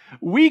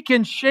 We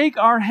can shake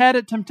our head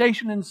at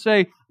temptation and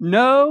say,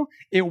 no,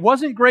 it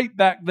wasn't great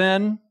back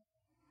then,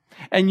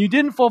 and you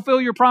didn't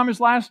fulfill your promise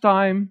last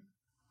time,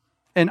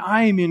 and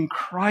I am in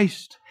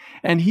Christ,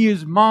 and He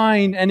is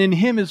mine, and in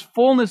Him is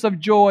fullness of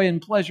joy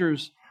and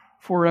pleasures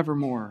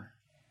forevermore.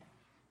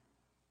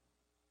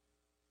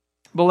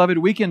 Beloved,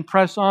 we can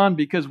press on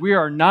because we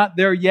are not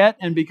there yet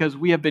and because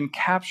we have been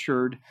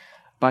captured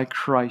by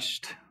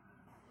Christ.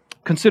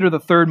 Consider the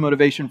third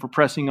motivation for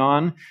pressing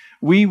on.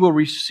 We will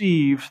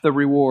receive the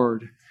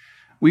reward.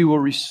 We will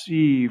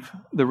receive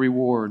the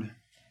reward.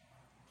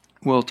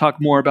 We'll talk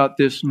more about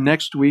this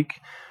next week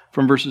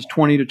from verses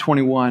 20 to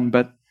 21,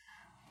 but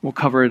we'll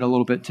cover it a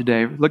little bit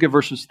today. Look at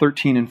verses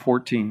 13 and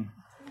 14.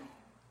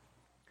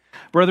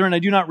 Brethren, I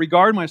do not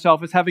regard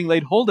myself as having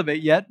laid hold of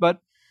it yet,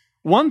 but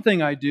one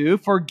thing I do,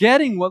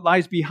 forgetting what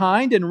lies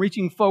behind and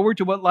reaching forward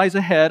to what lies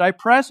ahead, I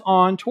press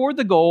on toward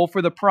the goal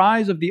for the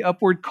prize of the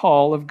upward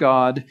call of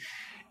God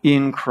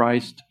in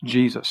Christ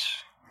Jesus.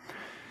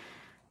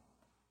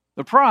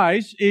 The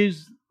prize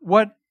is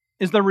what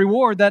is the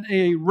reward that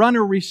a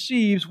runner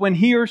receives when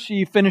he or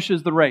she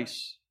finishes the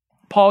race.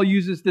 Paul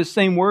uses this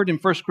same word in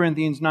 1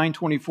 Corinthians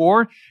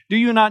 9:24. Do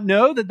you not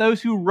know that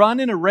those who run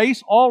in a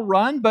race all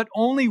run, but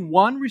only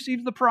one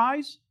receives the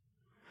prize?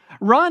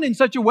 Run in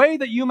such a way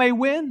that you may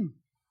win.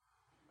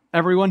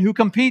 Everyone who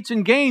competes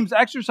in games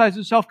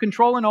exercises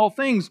self-control in all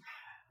things.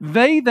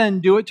 They then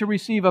do it to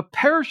receive a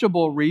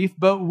perishable wreath,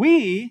 but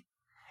we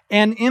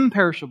an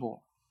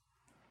imperishable.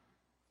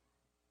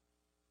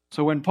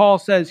 So when Paul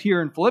says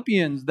here in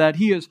Philippians that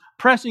he is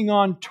pressing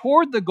on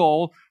toward the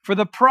goal for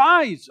the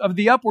prize of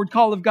the upward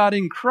call of God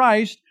in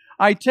Christ,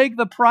 I take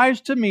the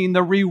prize to mean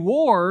the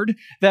reward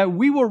that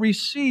we will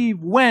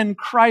receive when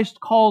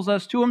Christ calls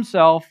us to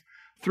Himself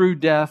through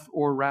death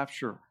or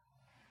rapture.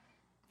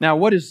 Now,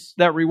 what is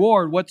that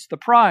reward? What's the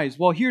prize?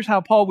 Well, here's how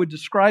Paul would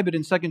describe it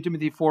in 2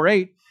 Timothy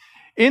 4:8.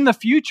 In the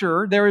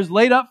future, there is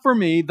laid up for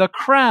me the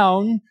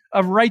crown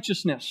of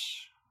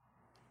righteousness,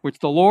 which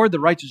the Lord, the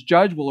righteous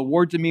judge, will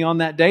award to me on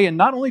that day, and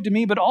not only to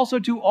me, but also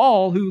to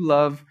all who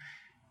love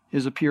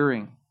His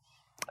appearing.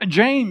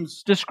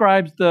 James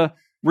describes the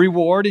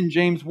reward in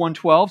James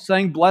 1:12,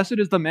 saying, "Blessed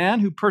is the man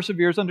who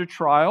perseveres under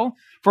trial,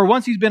 for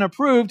once he's been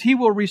approved, he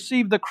will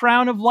receive the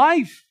crown of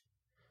life,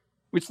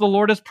 which the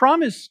Lord has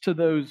promised to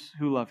those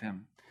who love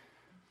Him."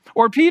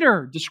 Or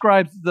Peter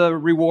describes the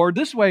reward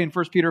this way in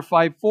 1 Peter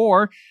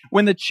 5:4,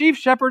 "When the chief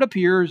shepherd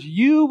appears,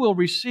 you will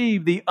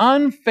receive the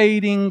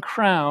unfading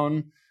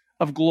crown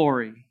of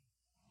glory."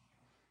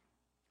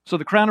 So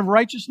the crown of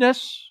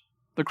righteousness,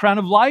 the crown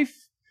of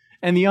life,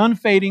 and the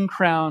unfading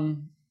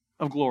crown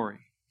of glory.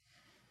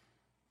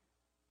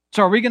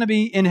 So are we going to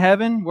be in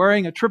heaven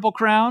wearing a triple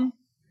crown?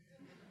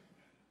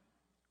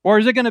 Or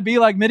is it going to be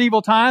like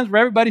medieval times where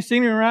everybody's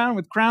sitting around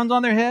with crowns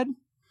on their head?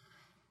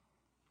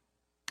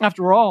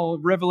 After all,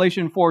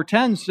 Revelation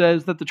 4:10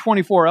 says that the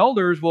 24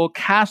 elders will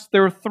cast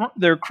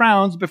their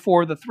crowns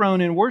before the throne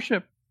in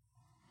worship.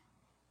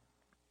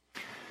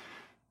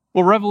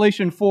 Well,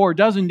 Revelation 4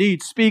 does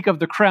indeed speak of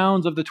the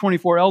crowns of the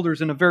 24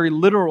 elders in a very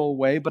literal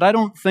way, but I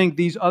don't think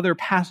these other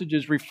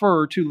passages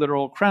refer to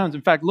literal crowns.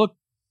 In fact, look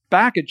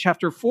back at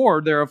chapter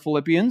 4 there of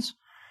Philippians,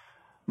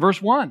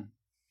 verse 1.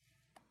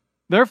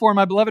 "Therefore,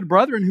 my beloved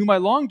brethren, whom I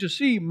long to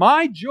see,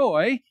 my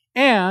joy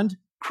and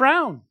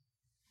crown."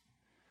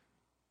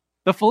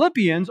 The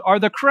Philippians are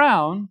the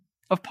crown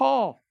of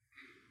Paul.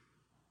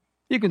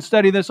 You can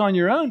study this on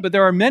your own, but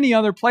there are many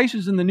other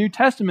places in the New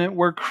Testament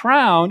where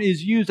crown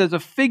is used as a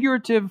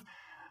figurative,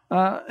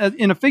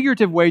 in a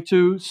figurative way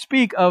to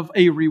speak of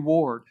a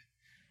reward.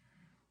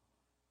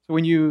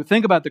 When you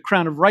think about the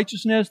crown of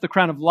righteousness, the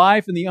crown of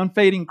life, and the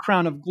unfading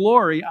crown of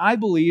glory, I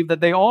believe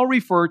that they all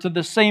refer to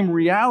the same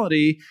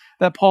reality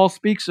that Paul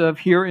speaks of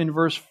here in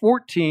verse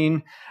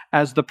 14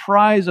 as the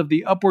prize of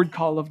the upward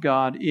call of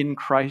God in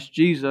Christ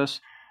Jesus,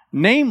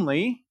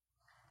 namely,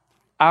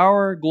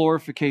 our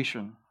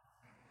glorification.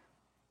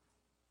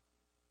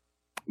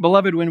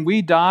 Beloved, when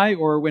we die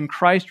or when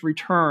Christ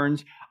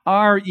returns,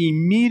 our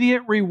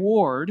immediate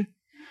reward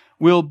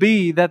will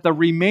be that the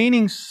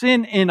remaining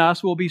sin in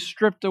us will be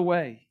stripped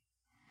away.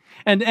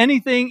 And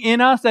anything in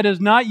us that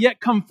has not yet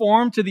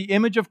conformed to the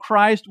image of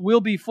Christ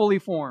will be fully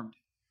formed.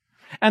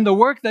 And the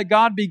work that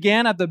God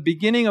began at the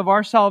beginning of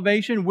our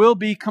salvation will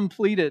be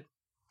completed.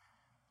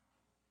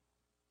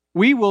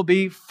 We will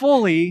be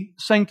fully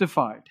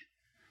sanctified,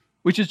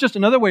 which is just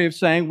another way of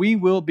saying we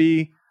will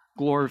be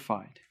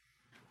glorified.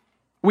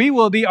 We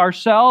will be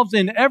ourselves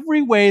in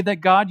every way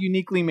that God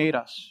uniquely made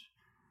us.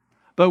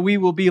 But we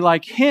will be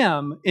like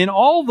Him in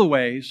all the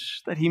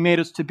ways that He made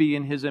us to be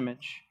in His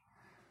image.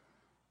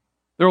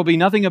 There will be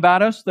nothing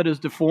about us that is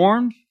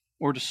deformed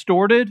or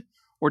distorted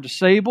or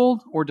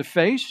disabled or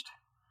defaced.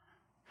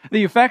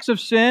 The effects of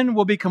sin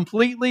will be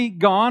completely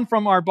gone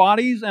from our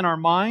bodies and our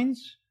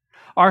minds.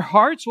 Our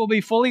hearts will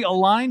be fully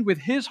aligned with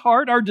His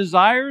heart. Our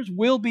desires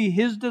will be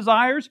His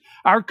desires.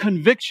 Our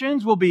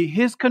convictions will be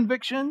His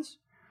convictions.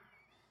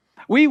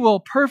 We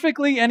will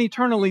perfectly and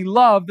eternally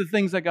love the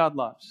things that God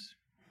loves.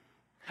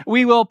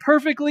 We will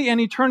perfectly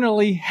and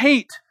eternally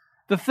hate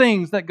the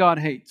things that God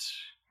hates.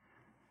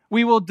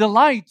 We will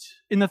delight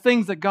in the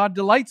things that God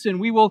delights in.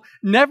 We will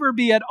never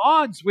be at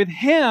odds with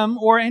Him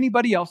or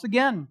anybody else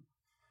again.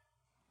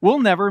 We'll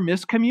never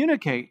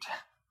miscommunicate.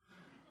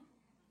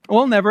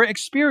 We'll never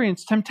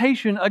experience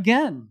temptation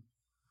again.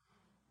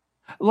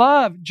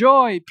 Love,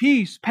 joy,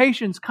 peace,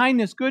 patience,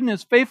 kindness,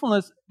 goodness,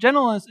 faithfulness,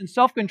 gentleness, and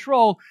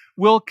self-control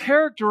will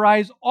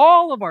characterize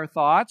all of our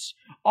thoughts,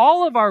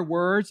 all of our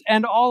words,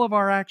 and all of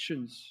our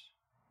actions.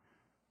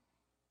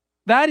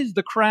 That is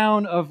the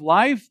crown of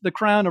life, the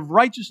crown of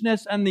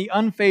righteousness, and the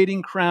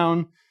unfading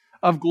crown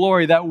of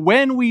glory, that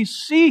when we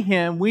see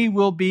Him, we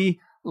will be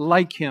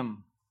like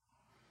Him.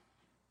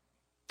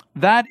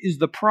 That is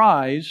the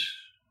prize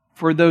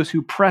for those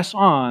who press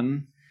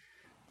on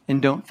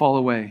and don't fall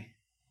away.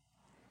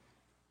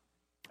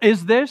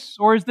 Is this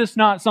or is this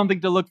not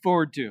something to look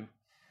forward to?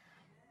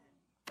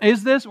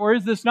 Is this or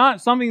is this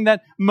not something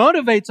that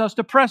motivates us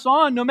to press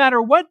on no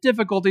matter what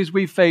difficulties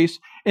we face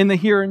in the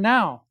here and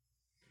now?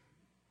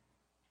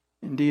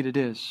 Indeed it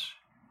is.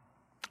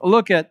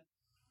 Look at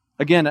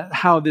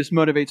how this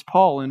motivates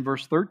Paul in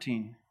verse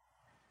 13.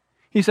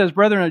 He says,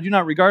 "Brethren, I do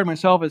not regard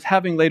myself as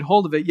having laid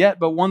hold of it yet,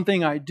 but one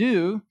thing I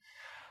do,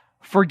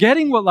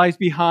 forgetting what lies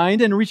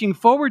behind and reaching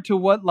forward to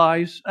what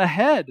lies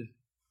ahead."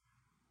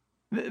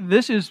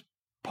 This is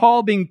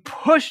Paul being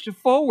pushed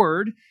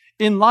forward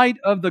in light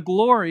of the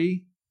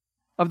glory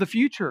of the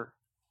future.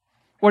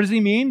 What does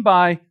he mean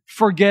by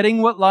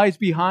forgetting what lies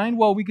behind?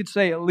 Well, we could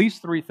say at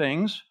least three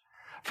things.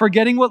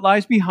 Forgetting what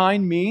lies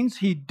behind means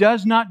he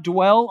does not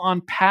dwell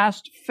on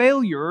past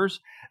failures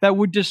that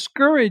would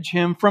discourage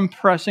him from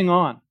pressing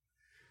on.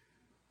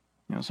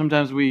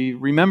 Sometimes we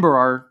remember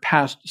our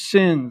past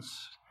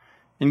sins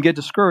and get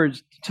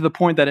discouraged to the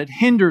point that it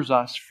hinders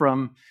us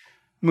from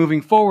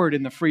moving forward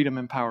in the freedom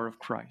and power of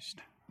Christ.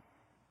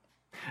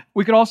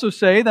 We could also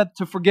say that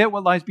to forget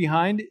what lies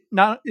behind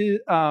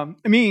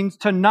means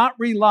to not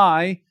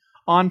rely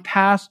on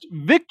past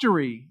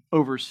victory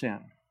over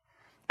sin,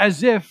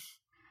 as if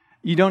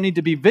you don't need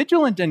to be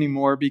vigilant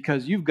anymore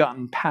because you've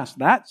gotten past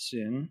that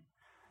sin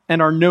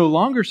and are no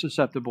longer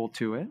susceptible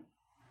to it.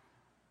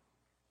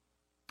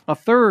 A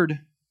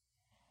third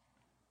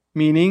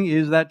meaning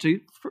is that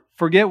to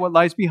forget what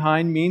lies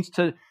behind means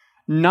to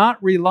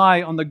not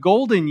rely on the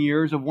golden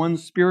years of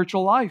one's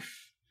spiritual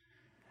life,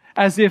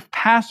 as if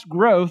past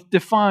growth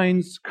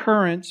defines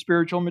current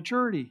spiritual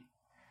maturity.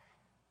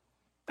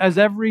 As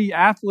every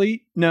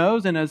athlete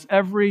knows, and as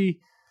every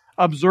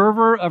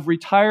observer of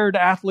retired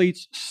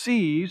athletes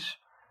sees,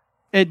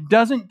 it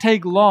doesn't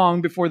take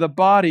long before the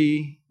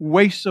body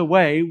wastes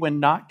away when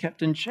not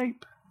kept in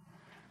shape.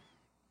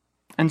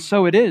 And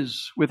so it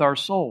is with our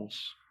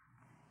souls.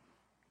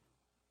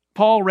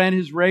 Paul ran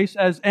his race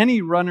as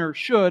any runner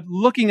should,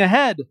 looking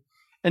ahead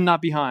and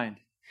not behind.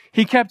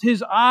 He kept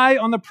his eye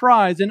on the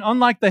prize, and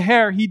unlike the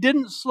hare, he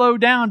didn't slow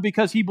down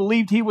because he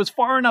believed he was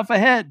far enough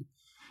ahead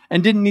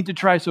and didn't need to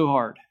try so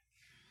hard.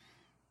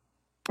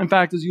 In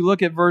fact, as you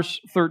look at verse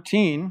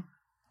 13,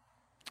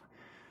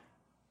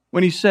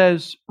 when he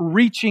says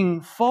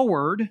reaching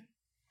forward,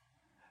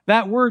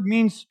 that word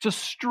means to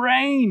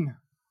strain,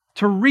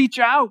 to reach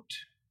out,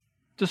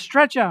 to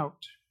stretch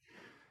out.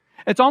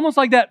 It's almost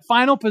like that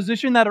final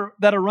position that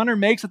a runner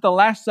makes at the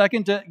last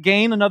second to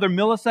gain another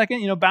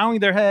millisecond,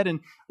 bowing their head and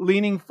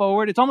leaning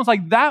forward. It's almost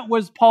like that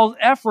was Paul's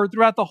effort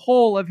throughout the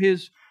whole of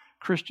his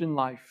Christian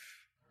life.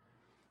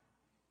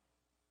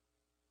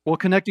 Well,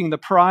 connecting the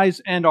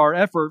prize and our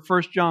effort,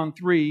 1 John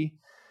 3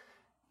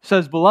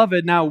 says,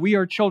 "Beloved, now we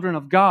are children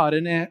of God,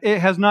 and it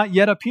has not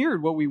yet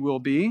appeared what we will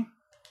be.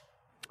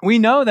 We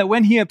know that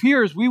when he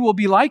appears, we will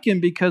be like him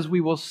because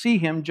we will see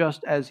him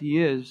just as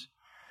he is.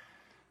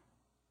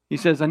 He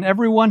says, and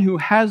everyone who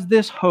has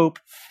this hope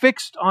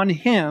fixed on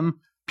him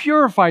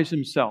purifies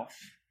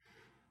himself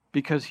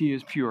because he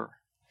is pure.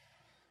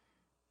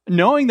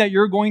 Knowing that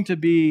you're going to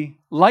be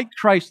like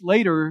Christ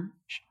later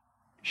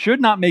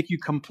should not make you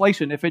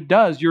complacent. If it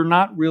does, you're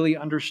not really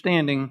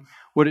understanding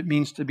what it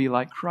means to be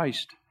like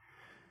Christ.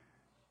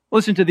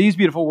 Listen to these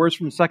beautiful words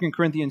from 2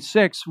 Corinthians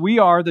 6. We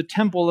are the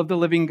temple of the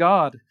living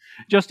God.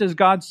 Just as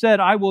God said,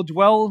 I will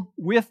dwell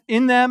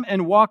within them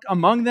and walk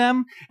among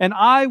them, and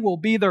I will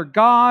be their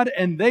God,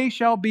 and they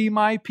shall be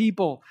my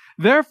people.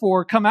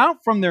 Therefore, come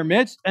out from their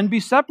midst and be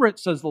separate,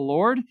 says the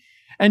Lord,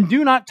 and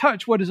do not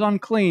touch what is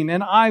unclean,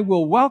 and I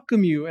will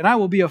welcome you, and I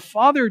will be a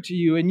father to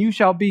you, and you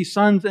shall be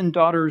sons and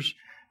daughters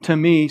to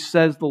me,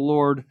 says the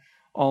Lord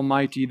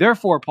Almighty.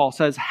 Therefore, Paul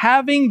says,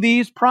 having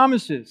these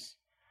promises,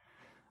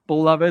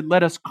 beloved,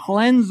 let us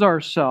cleanse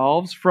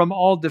ourselves from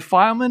all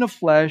defilement of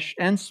flesh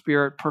and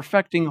spirit,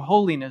 perfecting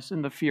holiness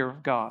in the fear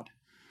of God.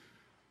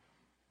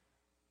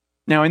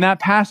 Now, in that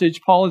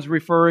passage, Paul is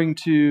referring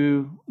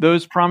to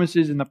those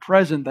promises in the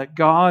present that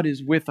God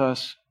is with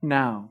us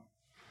now.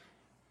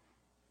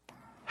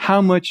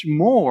 How much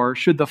more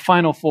should the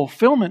final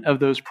fulfillment of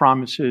those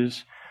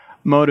promises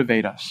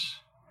motivate us?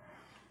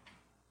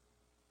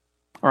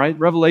 All right,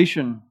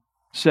 Revelation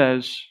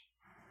says,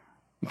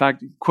 in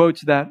fact, it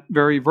quotes that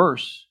very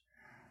verse,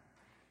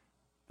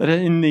 that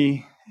in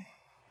the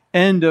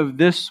end of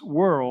this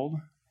world,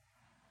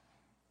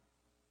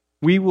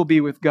 we will be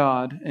with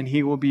God and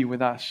He will be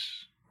with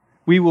us.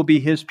 We will be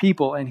His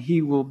people and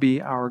He will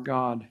be our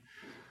God.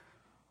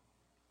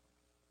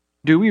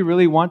 Do we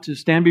really want to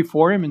stand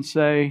before Him and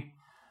say,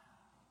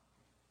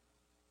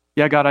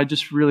 yeah, God, I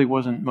just really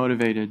wasn't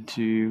motivated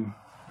to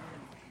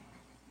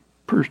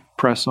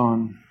press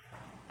on?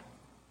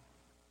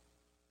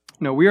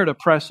 No, we are to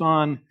press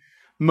on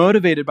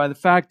motivated by the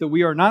fact that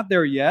we are not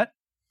there yet,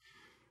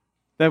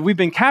 that we've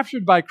been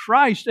captured by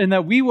Christ, and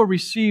that we will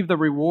receive the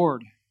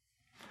reward.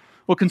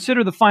 Well,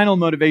 consider the final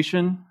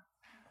motivation,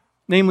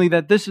 namely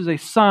that this is a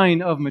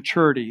sign of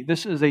maturity.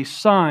 This is a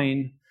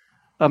sign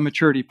of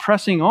maturity.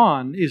 Pressing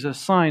on is a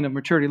sign of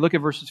maturity. Look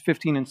at verses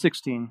 15 and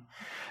 16.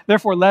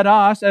 Therefore, let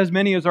us, as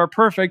many as are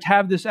perfect,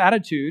 have this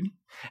attitude.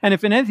 And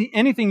if in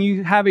anything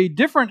you have a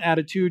different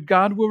attitude,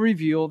 God will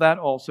reveal that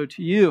also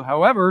to you.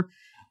 However,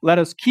 let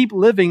us keep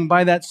living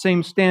by that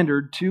same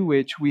standard to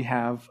which we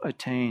have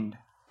attained.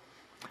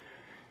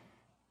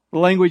 The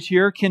language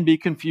here can be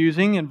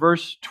confusing. In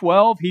verse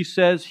 12, he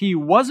says he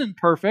wasn't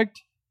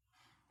perfect.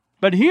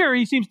 But here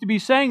he seems to be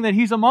saying that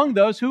he's among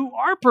those who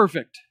are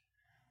perfect.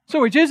 So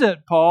which is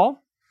it,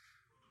 Paul?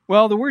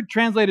 Well, the word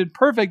translated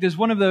perfect is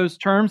one of those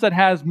terms that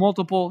has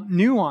multiple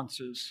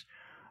nuances.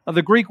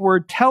 The Greek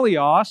word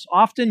teleos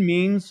often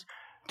means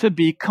to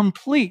be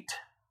complete.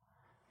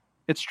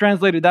 It's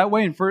translated that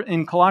way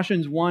in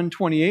Colossians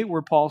 1:28,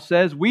 where Paul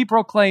says, we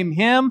proclaim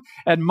Him,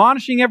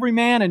 admonishing every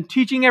man and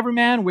teaching every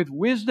man with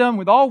wisdom,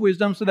 with all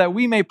wisdom, so that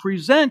we may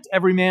present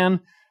every man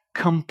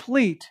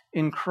complete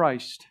in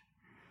Christ.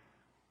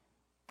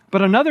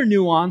 But another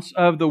nuance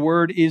of the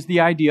word is the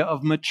idea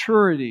of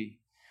maturity.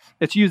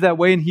 It's used that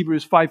way in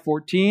Hebrews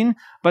 5:14,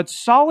 but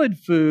solid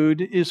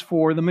food is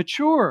for the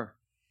mature,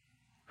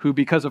 who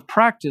because of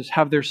practice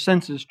have their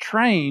senses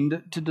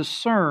trained to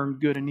discern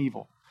good and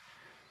evil.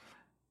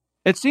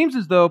 It seems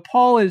as though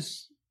Paul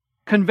is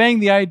conveying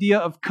the idea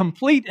of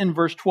complete in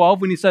verse 12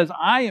 when he says,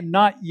 I am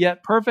not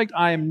yet perfect,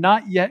 I am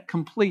not yet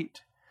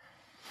complete.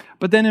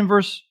 But then in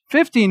verse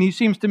 15, he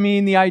seems to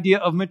mean the idea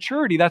of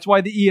maturity. That's why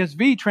the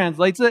ESV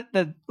translates it,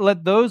 that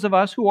let those of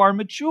us who are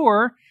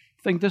mature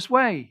think this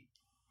way.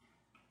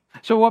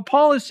 So what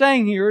Paul is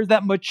saying here is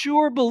that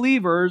mature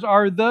believers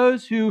are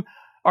those who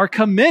are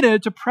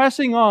committed to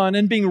pressing on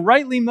and being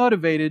rightly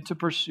motivated to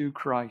pursue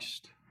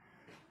Christ.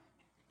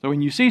 So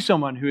when you see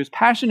someone who is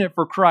passionate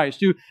for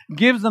Christ, who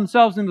gives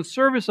themselves in the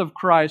service of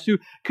Christ, who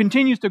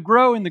continues to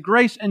grow in the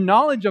grace and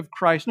knowledge of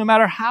Christ, no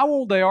matter how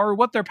old they are or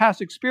what their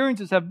past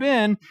experiences have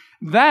been,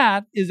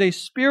 that is a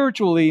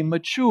spiritually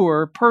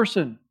mature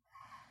person.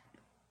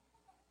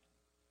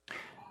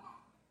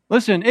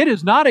 Listen, it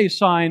is not a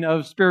sign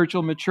of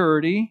spiritual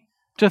maturity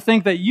to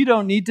think that you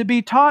don't need to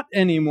be taught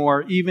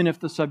anymore, even if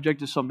the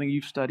subject is something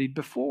you've studied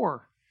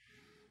before.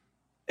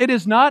 It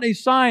is not a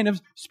sign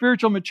of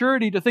spiritual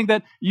maturity to think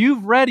that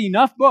you've read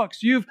enough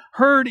books, you've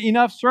heard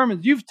enough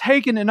sermons, you've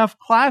taken enough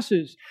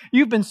classes,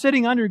 you've been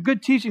sitting under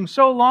good teaching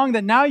so long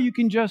that now you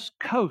can just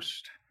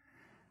coast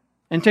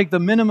and take the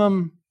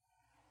minimum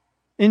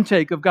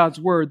intake of God's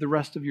Word the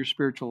rest of your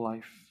spiritual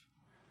life.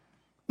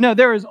 No,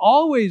 there is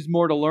always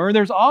more to learn.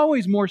 There's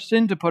always more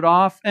sin to put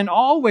off and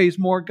always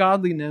more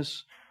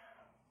godliness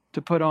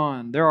to put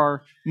on. There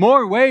are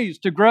more ways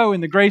to grow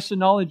in the grace and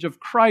knowledge of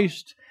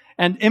Christ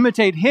and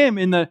imitate Him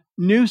in the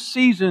new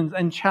seasons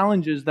and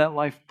challenges that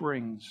life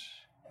brings.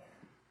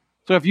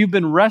 So if you've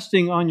been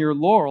resting on your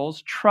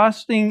laurels,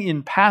 trusting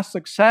in past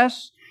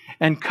success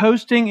and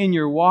coasting in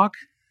your walk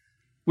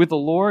with the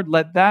Lord,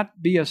 let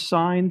that be a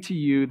sign to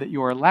you that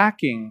you are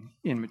lacking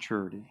in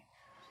maturity.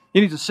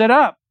 You need to sit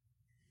up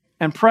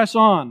and press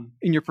on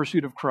in your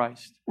pursuit of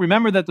Christ.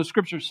 Remember that the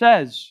Scripture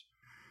says,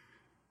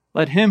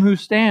 "Let him who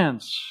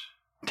stands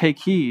take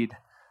heed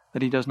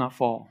that he does not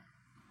fall."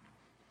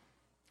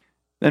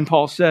 Then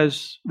Paul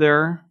says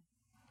there,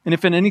 "And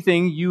if in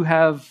anything you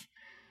have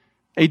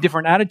a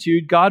different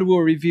attitude, God will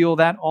reveal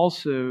that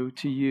also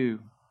to you."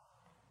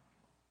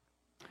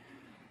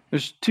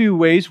 There's two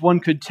ways one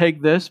could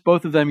take this.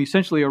 Both of them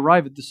essentially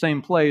arrive at the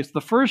same place. The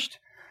first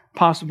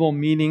possible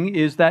meaning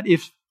is that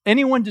if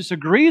anyone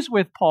disagrees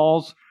with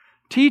Paul's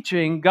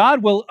teaching,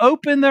 God will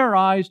open their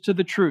eyes to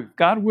the truth.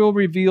 God will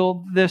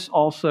reveal this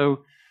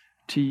also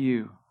to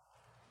you.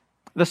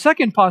 The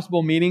second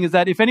possible meaning is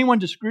that if anyone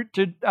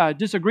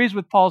disagrees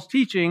with Paul's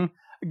teaching,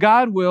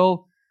 God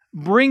will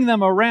bring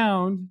them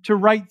around to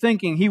right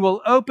thinking. He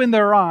will open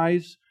their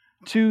eyes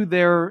to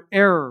their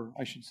error,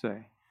 I should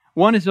say.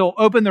 One is he'll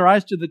open their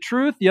eyes to the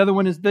truth. The other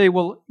one is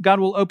God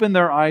will open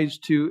their eyes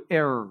to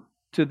error,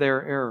 to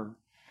their error.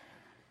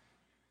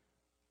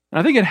 And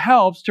I think it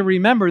helps to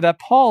remember that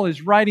Paul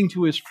is writing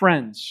to his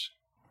friends.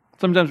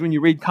 Sometimes when you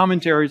read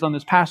commentaries on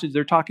this passage,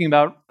 they're talking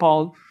about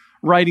Paul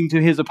writing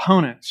to his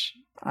opponents.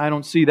 I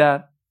don't see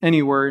that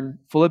anywhere in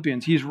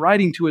Philippians. He's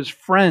writing to his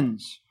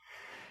friends.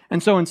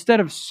 And so instead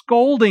of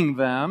scolding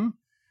them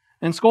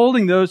and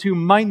scolding those who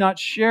might not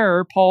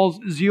share Paul's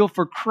zeal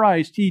for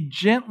Christ, he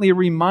gently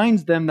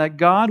reminds them that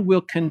God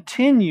will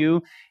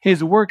continue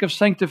his work of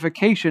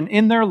sanctification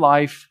in their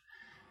life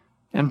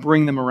and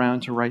bring them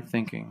around to right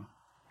thinking.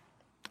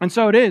 And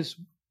so it is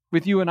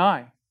with you and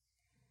I.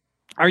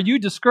 Are you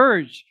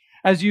discouraged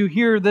as you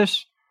hear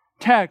this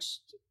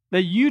text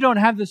that you don't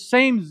have the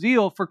same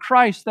zeal for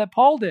Christ that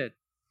Paul did?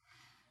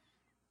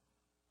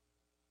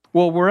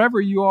 Well,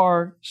 wherever you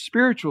are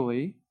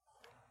spiritually,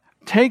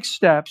 take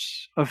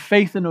steps of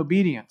faith and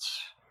obedience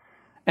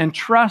and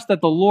trust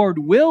that the Lord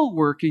will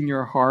work in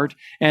your heart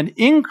and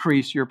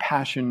increase your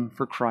passion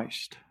for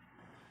Christ.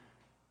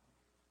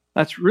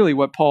 That's really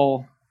what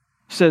Paul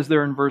says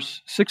there in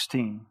verse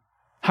 16.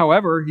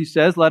 However, he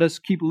says, let us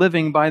keep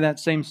living by that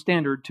same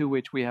standard to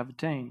which we have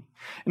attained.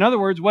 In other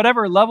words,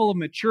 whatever level of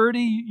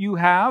maturity you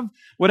have,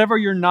 whatever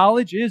your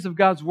knowledge is of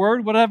God's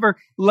Word, whatever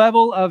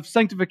level of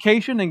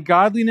sanctification and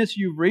godliness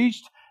you've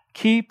reached,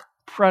 keep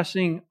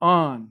pressing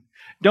on.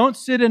 Don't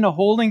sit in a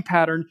holding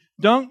pattern.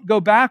 Don't go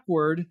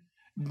backward.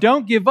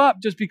 Don't give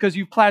up just because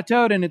you've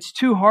plateaued and it's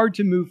too hard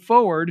to move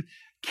forward.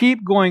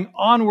 Keep going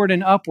onward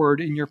and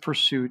upward in your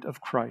pursuit of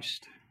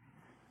Christ.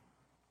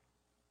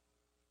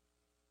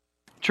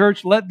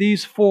 Church, let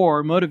these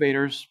four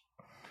motivators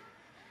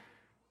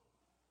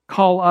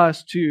call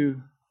us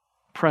to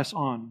press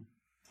on.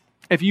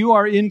 If you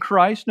are in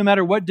Christ, no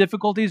matter what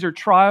difficulties or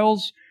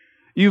trials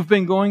you've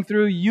been going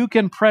through, you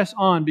can press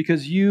on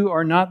because you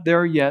are not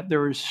there yet.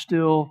 There is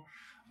still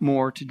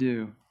more to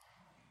do.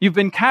 You've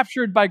been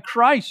captured by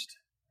Christ.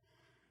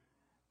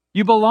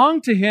 You belong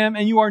to Him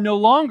and you are no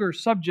longer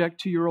subject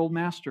to your old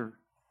master.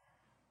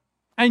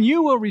 And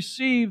you will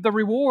receive the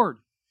reward.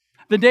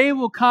 The day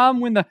will come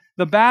when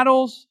the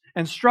battles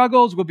and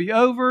struggles will be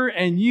over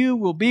and you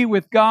will be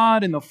with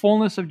God in the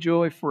fullness of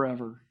joy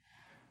forever.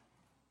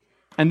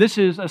 And this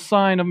is a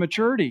sign of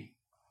maturity.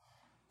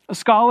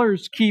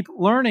 Scholars keep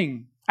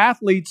learning.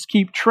 Athletes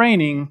keep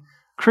training.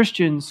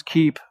 Christians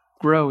keep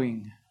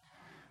growing.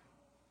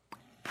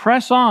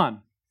 Press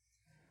on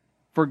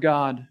for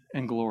God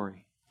and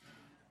glory.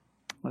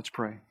 Let's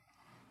pray.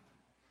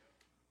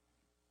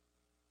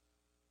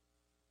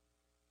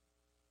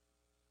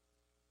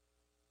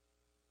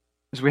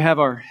 As we have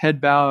our head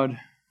bowed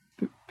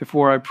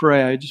before I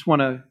pray, I just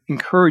want to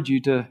encourage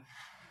you to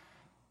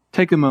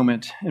take a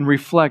moment and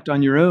reflect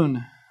on your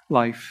own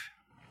life.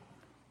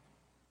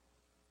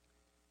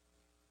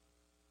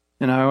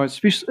 And I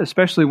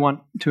especially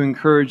want to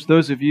encourage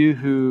those of you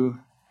who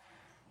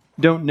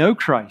don't know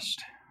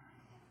Christ.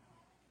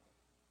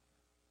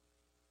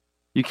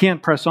 You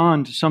can't press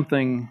on to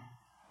something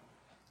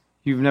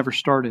you've never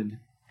started.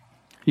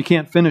 You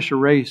can't finish a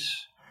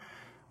race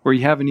where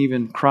you haven't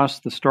even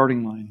crossed the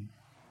starting line.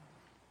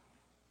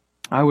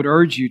 I would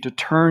urge you to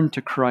turn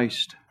to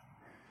Christ.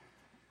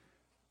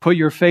 Put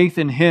your faith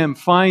in Him.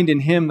 Find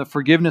in Him the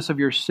forgiveness of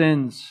your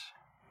sins.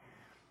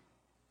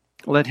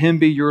 Let Him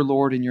be your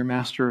Lord and your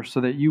Master so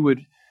that you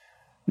would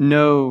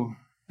know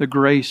the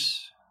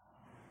grace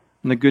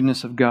and the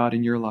goodness of God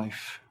in your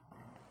life.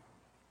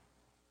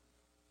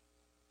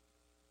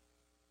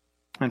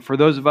 And for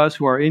those of us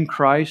who are in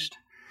Christ,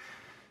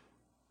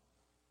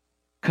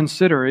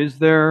 consider, is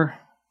there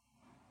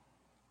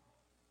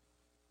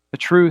a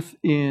truth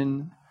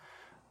in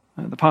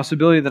the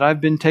possibility that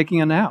I've been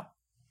taking a nap?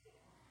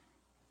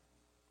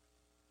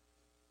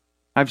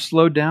 I've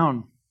slowed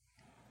down.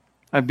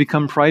 I've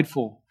become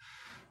prideful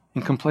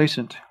and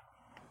complacent.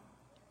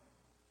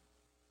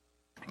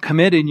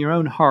 Commit in your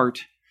own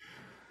heart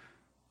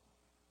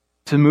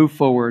to move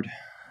forward,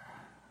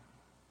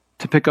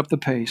 to pick up the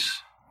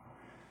pace,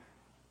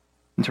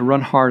 and to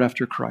run hard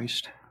after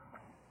Christ.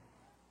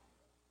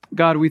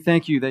 God, we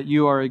thank you that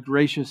you are a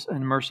gracious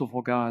and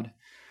merciful God.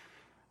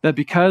 That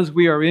because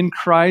we are in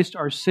Christ,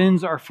 our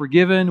sins are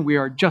forgiven, we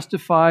are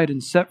justified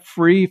and set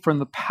free from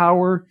the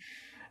power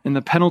and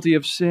the penalty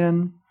of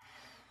sin.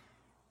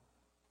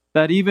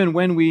 That even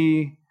when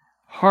we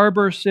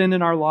harbor sin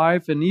in our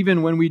life, and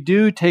even when we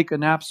do take a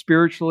nap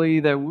spiritually,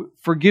 that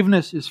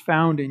forgiveness is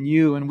found in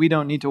you, and we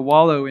don't need to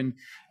wallow in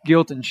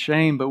guilt and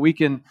shame, but we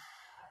can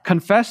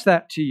confess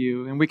that to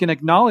you, and we can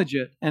acknowledge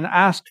it and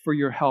ask for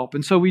your help.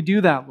 And so we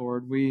do that,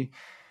 Lord. We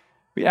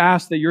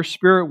ask that your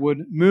Spirit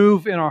would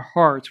move in our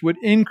hearts, would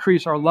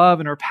increase our love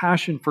and our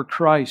passion for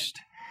Christ.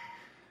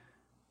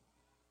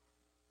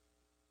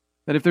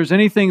 That if there's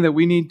anything that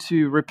we need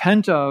to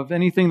repent of,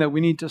 anything that we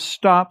need to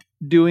stop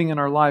doing in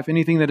our life,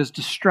 anything that is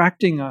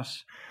distracting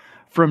us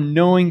from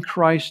knowing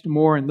Christ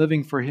more and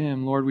living for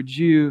Him, Lord, would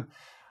you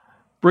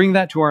bring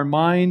that to our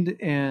mind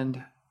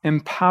and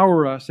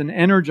empower us and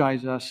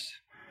energize us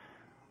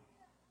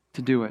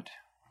to do it,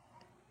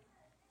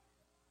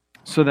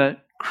 so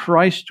that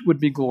Christ would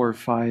be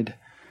glorified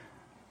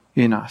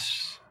in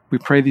us. We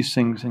pray these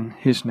things in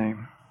His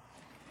name.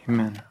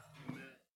 Amen.